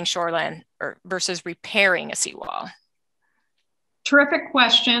to a living shoreline or versus repairing a seawall. Terrific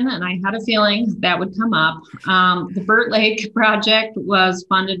question, and I had a feeling that would come up. The Burt Lake project was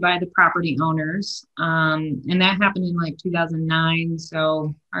funded by the property owners, and that happened in like 2009,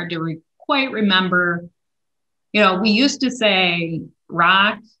 so hard to quite remember. You know, we used to say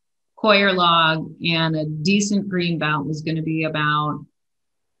rock, coir log, and a decent green belt was going to be about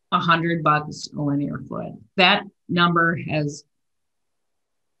 $100 a linear foot. That number has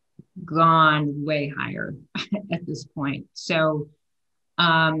gone way higher at this point. So,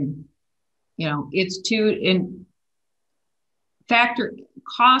 you know, it's in factor,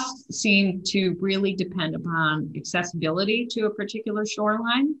 costs seem to really depend upon accessibility to a particular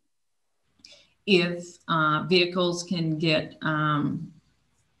shoreline. If vehicles can get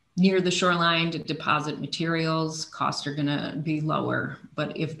near the shoreline to deposit materials, costs are going to be lower.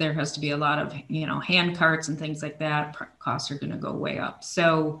 But if there has to be a lot of, you know, hand carts and things like that, costs are going to go way up.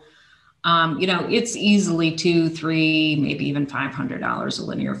 So, you know, it's easily $200, $300, maybe even $500 a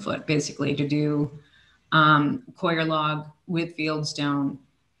linear foot, basically, to do coir log with fieldstone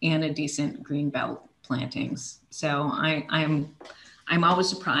and a decent green belt plantings. So I'm always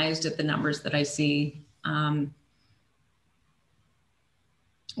surprised at the numbers that I see.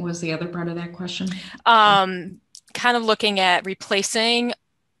 What was the other part of that question? Kind of looking at replacing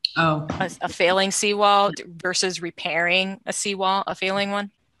a failing seawall versus repairing a seawall, a failing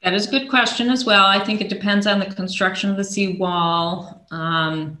one. That is a good question as well. I think it depends on the construction of the seawall.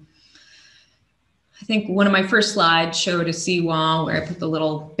 I think one of my first slides showed a seawall where I put the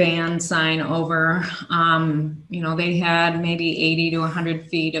little band sign over. You know, they had maybe 80 to 100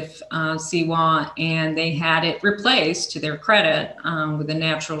 feet of seawall, and they had it replaced, to their credit, with a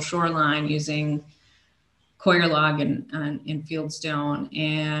natural shoreline using coir log and fieldstone.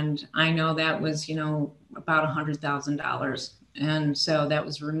 And I know that was, you know, about $100,000. And so that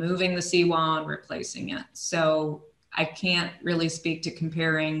was removing the seawall and replacing it. So I can't really speak to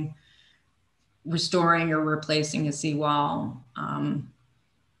comparing restoring or replacing a seawall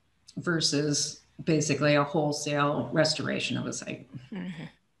versus basically a wholesale restoration of a site. Mm-hmm.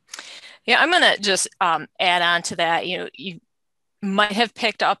 Yeah, I'm going to just add on to that. You know, you might have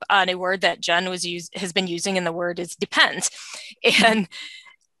picked up on a word that Jen has been using, and the word is depends. And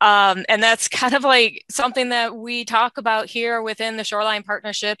that's kind of like something that we talk about here within the Shoreline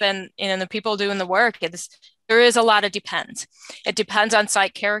Partnership and the people doing the work. There is a lot of depends. It depends on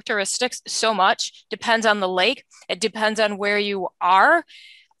site characteristics so much, depends on the lake. It depends on where you are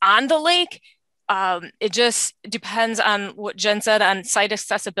on the lake. It just depends on what Jen said on site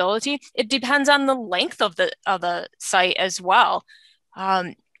accessibility. It depends on the length of the site as well.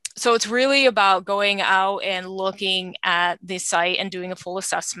 So it's really about going out and looking at the site and doing a full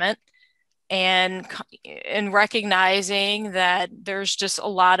assessment and recognizing that there's just a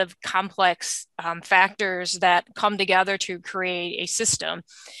lot of complex factors that come together to create a system.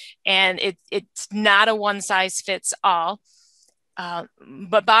 And it's not a one size fits all.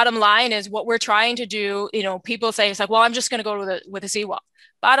 But bottom line is what we're trying to do, you know, people say, it's like, well, I'm just going to go with a seawall.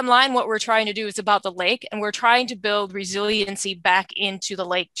 Bottom line, what we're trying to do is about the lake, and we're trying to build resiliency back into the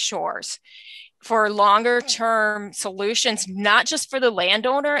lake shores for longer term solutions, not just for the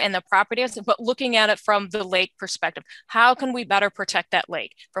landowner and the property, but looking at it from the lake perspective. How can we better protect that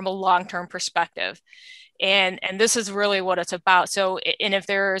lake from a long-term perspective? And this is really what it's about. So, and if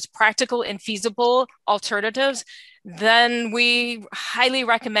there's practical and feasible alternatives, then we highly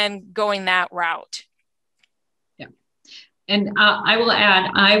recommend going that route. And I will add,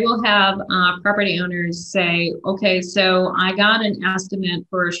 I will have property owners say, okay, so I got an estimate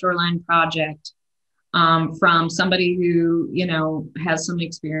for a shoreline project from somebody who, you know, has some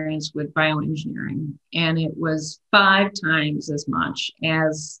experience with bioengineering, and it was 5 times as much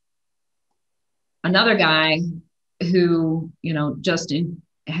as another guy who, you know,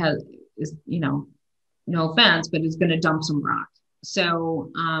 is, you know, no offense, but is going to dump some rock.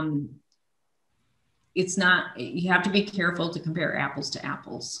 So, it's not, you have to be careful to compare apples to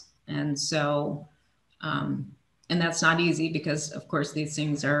apples. And so, and that's not easy because of course these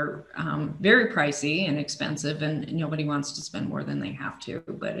things are very pricey and expensive, and nobody wants to spend more than they have to,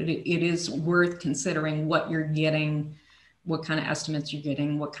 but it is worth considering what you're getting, what kind of estimates you're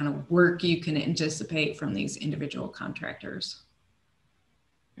getting, what kind of work you can anticipate from these individual contractors.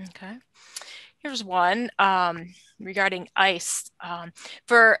 Okay. Here's one regarding ice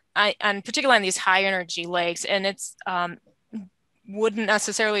particularly on these high energy lakes, and it's wouldn't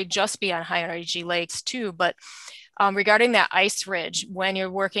necessarily just be on high energy lakes too, but regarding that ice ridge, when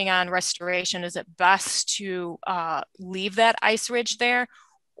you're working on restoration, is it best to leave that ice ridge there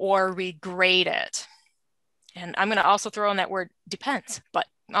or regrade it? And I'm going to also throw in that word depends, but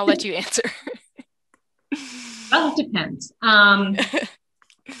I'll let you answer. Well, it depends. That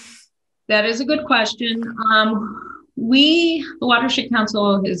is a good question. The Watershed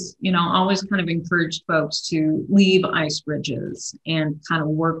Council has, always kind of encouraged folks to leave ice bridges and kind of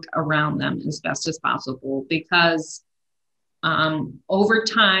work around them as best as possible, because over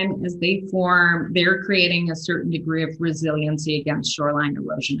time, as they form, they're creating a certain degree of resiliency against shoreline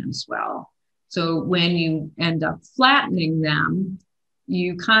erosion as well. So when you end up flattening them,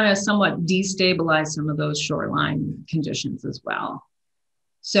 you kind of somewhat destabilize some of those shoreline conditions as well.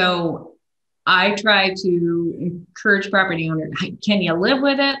 So I try to encourage property owners, can you live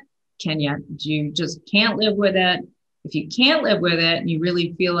with it? Do you just can't live with it? If you can't live with it and you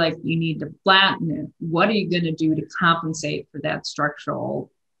really feel like you need to flatten it, what are you going to do to compensate for that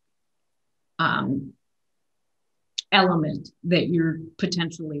structural element that you're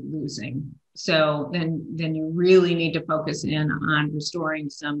potentially losing? So then you really need to focus in on restoring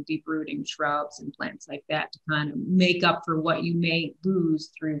some deep rooting shrubs and plants like that to kind of make up for what you may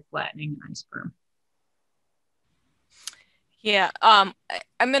lose through flattening ice berm. Yeah, I'm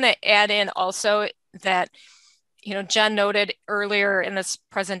going to add in also that, Jen noted earlier in this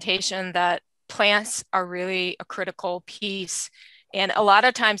presentation that plants are really a critical piece. And a lot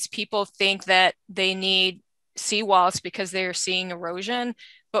of times people think that they need seawalls because they're seeing erosion,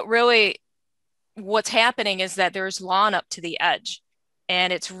 but really what's happening is that there's lawn up to the edge.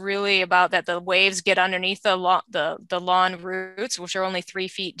 And it's really about that the waves get underneath the lawn roots, which are only 3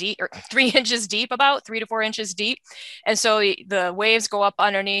 feet deep or 3 inches deep, about 3 to 4 inches deep. And so the waves go up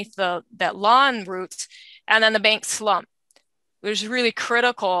underneath that lawn roots, and then the banks slump. It's really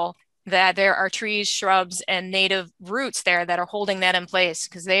critical that there are trees, shrubs, and native roots there that are holding that in place,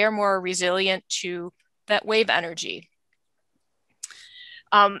 because they are more resilient to that wave energy.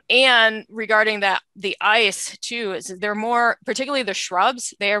 And regarding the ice too, is they're more, particularly the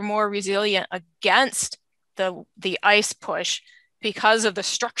shrubs, they are more resilient against the ice push because of the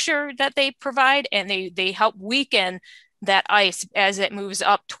structure that they provide, and they help weaken that ice as it moves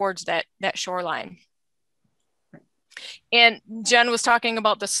up towards that shoreline. And Jen was talking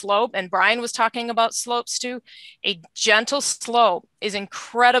about the slope, and Brian was talking about slopes too. A gentle slope is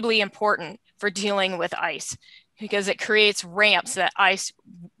incredibly important for dealing with ice, because it creates ramps that ice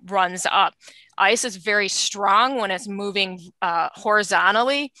runs up. Ice is very strong when it's moving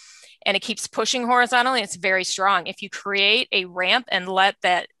horizontally, and it keeps pushing horizontally. It's very strong. If you create a ramp and let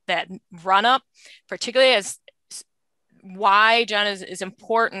that run up, particularly as why, John, is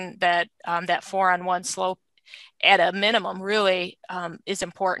important that that 4-on-1 slope at a minimum really is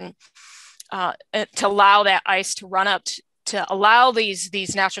important to allow that ice to run up, to allow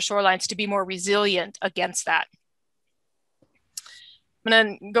these natural shorelines to be more resilient against that. I'm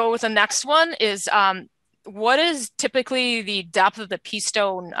going to go with the next one is what is typically the depth of the pea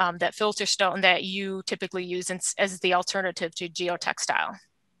stone, that filter stone that you typically use as the alternative to geotextile?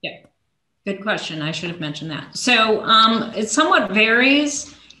 Yeah, good question. I should have mentioned that. So it somewhat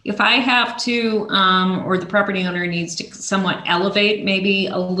varies. If I have to, or the property owner needs to somewhat elevate, maybe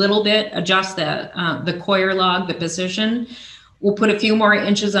a little bit, adjust the coir log, the position, we'll put a few more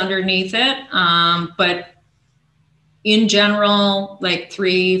inches underneath it. But in general, like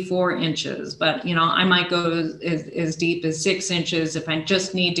 3-4 inches, but I might go as deep as 6 inches if I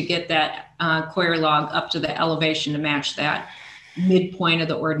just need to get that coir log up to the elevation to match that midpoint of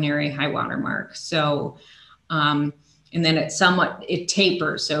the ordinary high water mark. So, and then it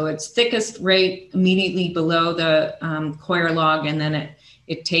tapers. So it's thickest right immediately below the coir log, and then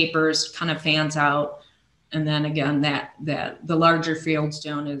it tapers, kind of fans out. And then again, that the larger field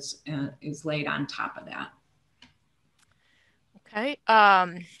stone is laid on top of that. Okay.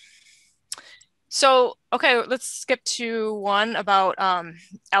 Okay, let's skip to one about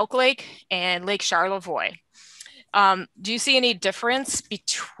Elk Lake and Lake Charlevoix. Do you see any difference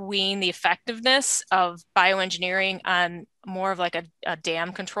between the effectiveness of bioengineering on more of like a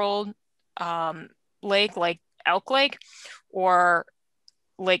dam controlled lake like Elk Lake, or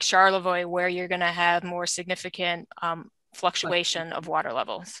Lake Charlevoix, where you're going to have more significant fluctuation of water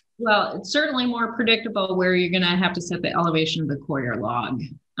levels? Well, it's certainly more predictable where you're going to have to set the elevation of the coir log.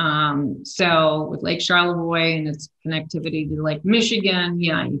 So with Lake Charlevoix and its connectivity to Lake Michigan,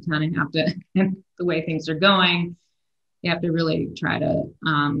 yeah, you kind of have to, the way things are going, you have to really try to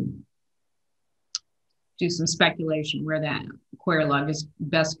do some speculation where that coir log is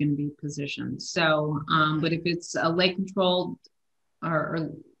best going to be positioned. So, but if it's a lake controlled or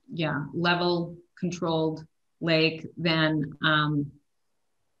level controlled lake, then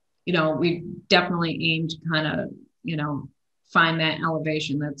we definitely aim to kind of find that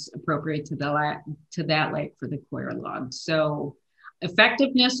elevation that's appropriate to that lake for the coir log. So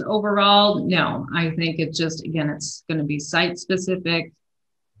Effectiveness overall, no. I think it's just, again, it's going to be site specific.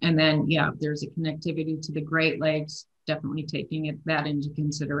 And then, yeah, if there's a connectivity to the Great Lakes, definitely taking that into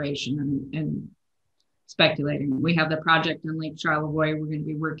consideration and speculating. We have the project on Lake Charlevoix we're going to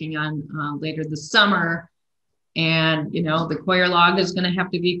be working on later this summer. And, you know, the Coir log is going to have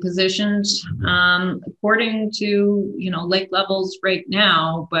to be positioned according to, you know, lake levels right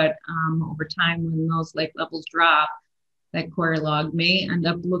now. But over time, when those lake levels drop, that Coir log may end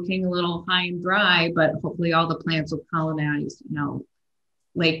up looking a little high and dry, but hopefully all the plants will colonize, you know,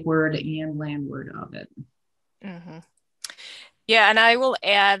 lakeward and landward of it. Mm-hmm. Yeah, and I will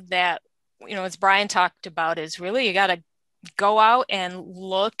add that, you know, as Brian talked about, is really you got to go out and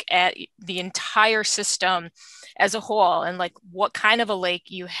look at the entire system as a whole and like what kind of a lake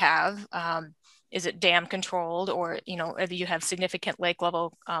you have. Is it dam controlled, or, you know, whether you have significant lake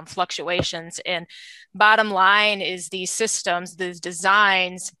level fluctuations? And bottom line is these systems, these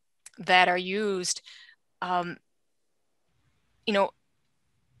designs that are used, you know,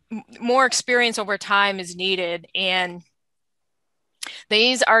 more experience over time is needed. And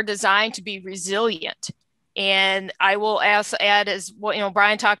these are designed to be resilient. And I will also add, as what, you know,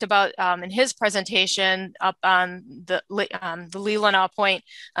 Brian talked about in his presentation up on the Leelanau Point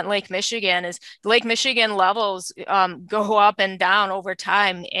on Lake Michigan, is Lake Michigan levels go up and down over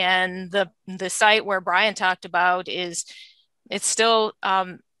time. And the site where Brian talked about it's still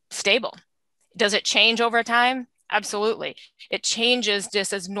stable. Does it change over time? Absolutely. It changes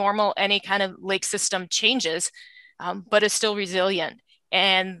just as normal, any kind of lake system changes, but it's still resilient.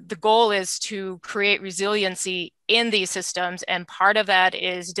 And the goal is to create resiliency in these systems. And part of that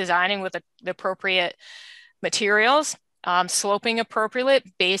is designing with the appropriate materials, sloping appropriately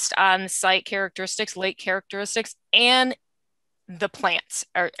based on site characteristics, lake characteristics, and the plants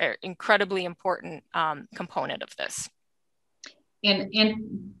are incredibly important component of this. And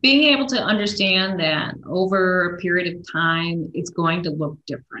being able to understand that over a period of time, it's going to look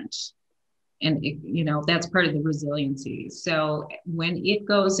different. And, you know, that's part of the resiliency. So when it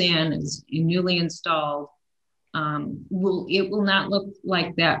goes in as newly installed, it will not look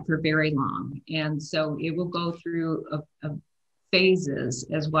like that for very long. And so it will go through a phases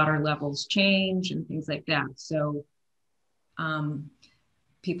as water levels change and things like that. So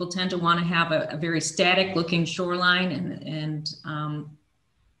people tend to want to have a very static looking shoreline, and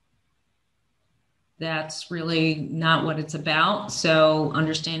that's really not what it's about. So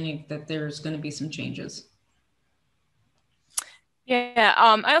understanding that there's going to be some changes. Yeah,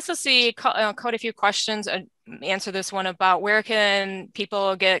 I also see quite a few questions. Answer this one about where can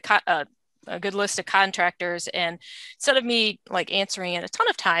people get a good list of contractors. And instead of me like answering it a ton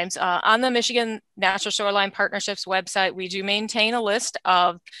of times, on the Michigan Natural Shoreline Partnerships website, we do maintain a list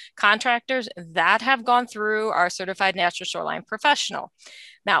of contractors that have gone through our certified natural shoreline professional.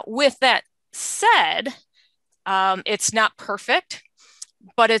 Now, with that said, it's not perfect,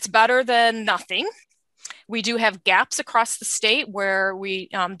 but it's better than nothing. We do have gaps across the state where we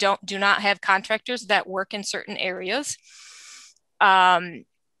do not have contractors that work in certain areas.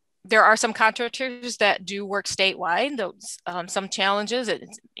 There are some contractors that do work statewide. Those some challenges.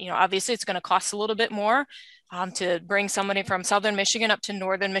 You know, obviously, it's going to cost a little bit more to bring somebody from southern Michigan up to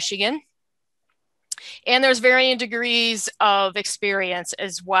northern Michigan. And there's varying degrees of experience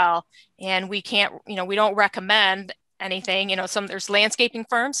as well. And we can't, you know, we don't recommend anything. You know, there's landscaping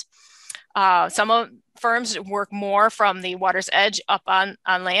firms. Some firms work more from the water's edge up on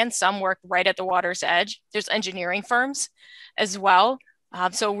land. Some work right at the water's edge. There's engineering firms as well.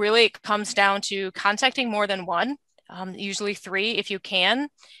 So really it comes down to contacting more than one, usually 3 if you can,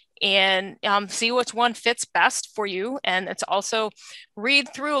 and see which one fits best for you. And it's also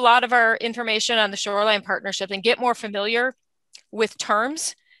read through a lot of our information on the Shoreline Partnership and get more familiar with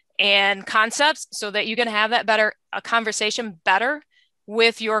terms and concepts so that you can have that a conversation better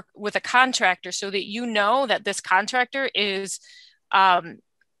with a contractor, so that you know that this contractor is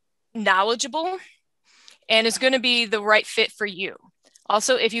knowledgeable and is going to be the right fit for you.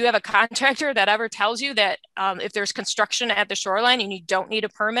 Also, if you have a contractor that ever tells you that if there's construction at the shoreline and you don't need a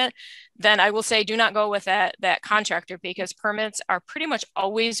permit, then I will say do not go with that contractor, because permits are pretty much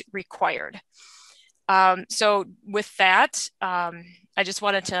always required. So with that, I just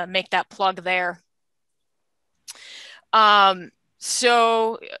wanted to make that plug there.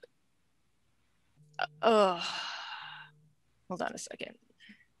 So, hold on a second.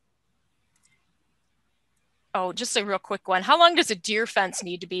 Oh, just a real quick one. How long does a deer fence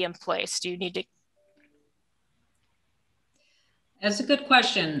need to be in place? Do you need to? That's a good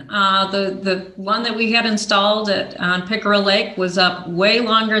question. The one that we had installed on Pickerel Lake was up way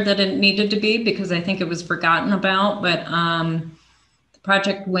longer than it needed to be, because I think it was forgotten about. But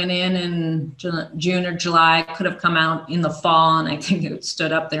project went in June or July, could have come out in the fall, and I think it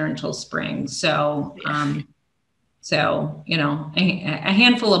stood up there until spring. So, so you know, a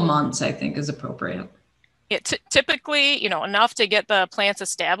handful of months I think is appropriate. Typically, you know, enough to get the plants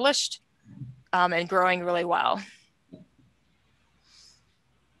established and growing really well.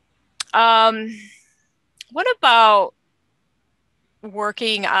 What about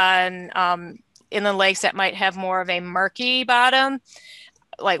working on inland lakes that might have more of a murky bottom,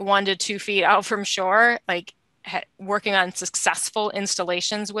 like 1 to 2 feet out from shore, like working on successful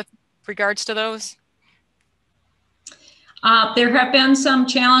installations with regards to those? There have been some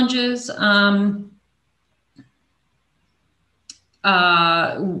challenges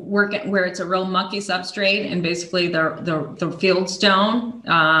working where it's a real mucky substrate, and basically the field stone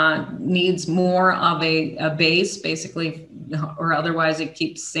needs more of a base, basically, or otherwise it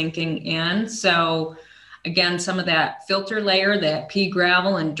keeps sinking in. So again, some of that filter layer, that pea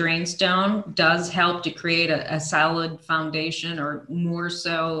gravel and drain stone, does help to create a solid foundation, or more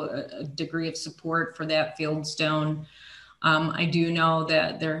so a degree of support for that field stone. I do know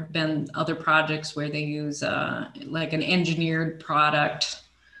that there have been other projects where they use like an engineered product,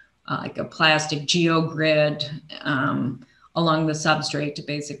 like a plastic geogrid along the substrate to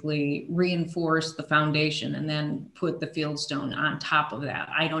basically reinforce the foundation and then put the field stone on top of that.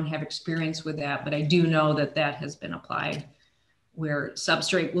 I don't have experience with that, but I do know that that has been applied where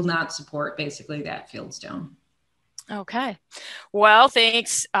substrate will not support basically that field stone. Okay, well,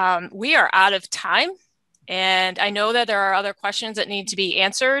 thanks. We are out of time. And I know that there are other questions that need to be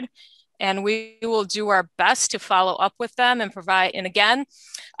answered, and we will do our best to follow up with them and provide. And again,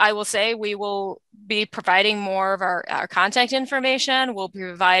 I will say we will be providing more of our contact information. We'll be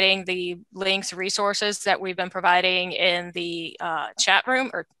providing the links, resources that we've been providing in the chat room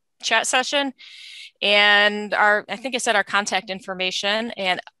or chat session. And I think I said our contact information.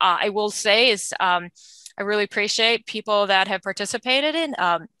 And I will say is I really appreciate people that have participated in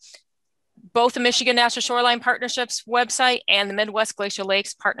both the Michigan National Shoreline Partnership's website and the Midwest Glacial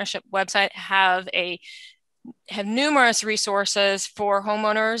Lakes Partnership website have numerous resources for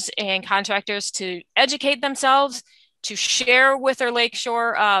homeowners and contractors to educate themselves, to share with their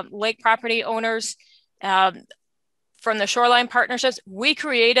lakeshore lake property owners. From the Shoreline Partnerships, we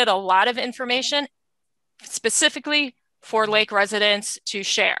created a lot of information specifically for lake residents to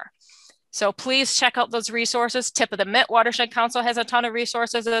share. So please check out those resources. Tip of the Mitt Watershed Council has a ton of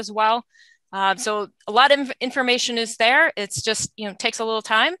resources as well. So a lot of information is there. It's just, you know, takes a little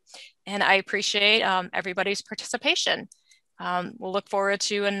time, and I appreciate everybody's participation. We'll look forward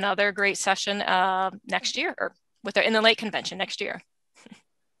to another great session next year, or with the In the Lake Convention next year.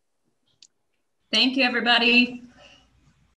 Thank you, everybody.